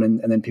down and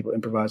then people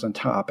improvise on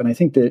top. And I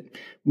think that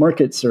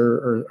markets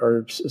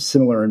are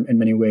similar in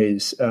many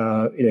ways.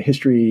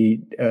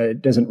 History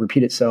doesn't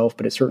repeat itself,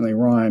 but it certainly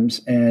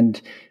rhymes.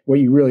 And what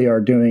you really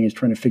are doing is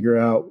trying to figure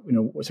out,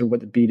 sort of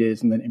what the beat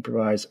is and then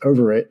improvise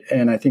over it.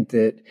 And I think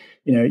that,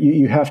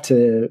 you have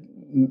to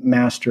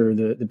master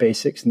the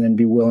basics and then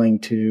be willing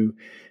to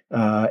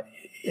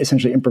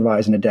essentially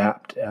improvise and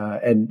adapt.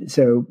 And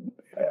so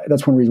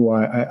that's one reason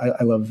why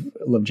I love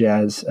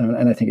jazz,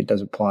 and I think it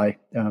does apply.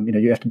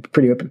 You have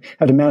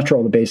to master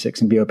all the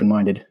basics and be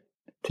open-minded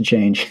to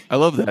change. I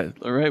love that.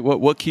 All right,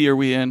 what key are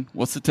we in?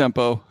 What's the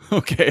tempo?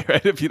 Okay,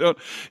 right. If you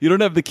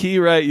don't have the key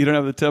right, you don't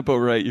have the tempo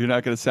right, you're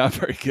not going to sound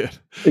very good.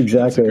 Exactly.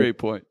 That's a great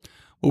point.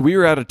 Well, we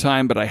are out of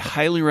time, but I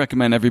highly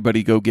recommend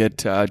everybody go get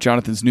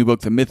Jonathan's new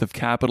book, The Myth of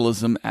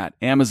Capitalism, at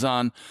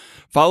Amazon.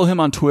 Follow him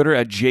on Twitter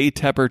at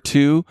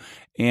jtepper2,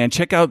 and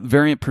check out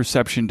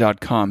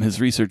variantperception.com. His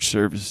research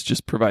service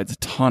just provides a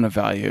ton of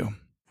value.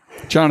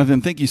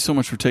 Jonathan, thank you so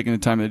much for taking the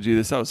time to do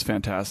this. That was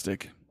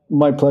fantastic.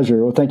 My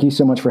pleasure. Well, thank you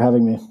so much for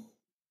having me.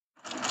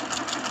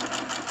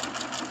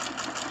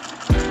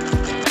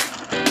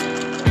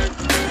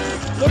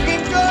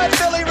 Looking good,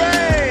 Billy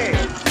Ray!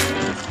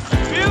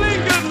 Feeling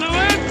good,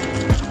 Lewis!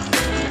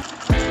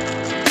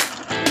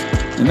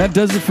 And that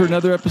does it for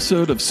another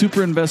episode of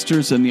Super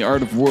Investors and the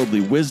Art of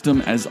Worldly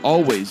Wisdom. As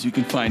always, you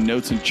can find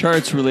notes and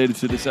charts related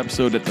to this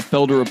episode at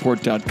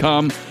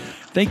thefelderreport.com.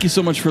 Thank you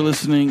so much for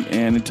listening,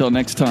 and until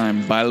next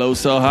time, buy low,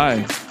 sell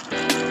high.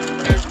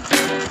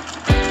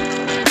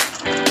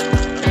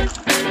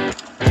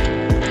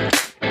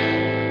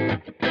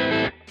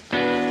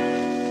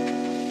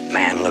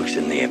 Man looks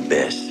in the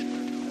abyss.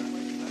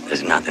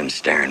 There's nothing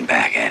staring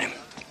back at him.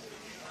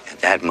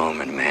 At that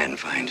moment, man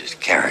finds his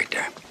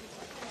character.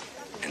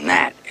 And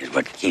that is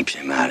what keeps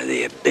him out of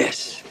the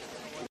abyss.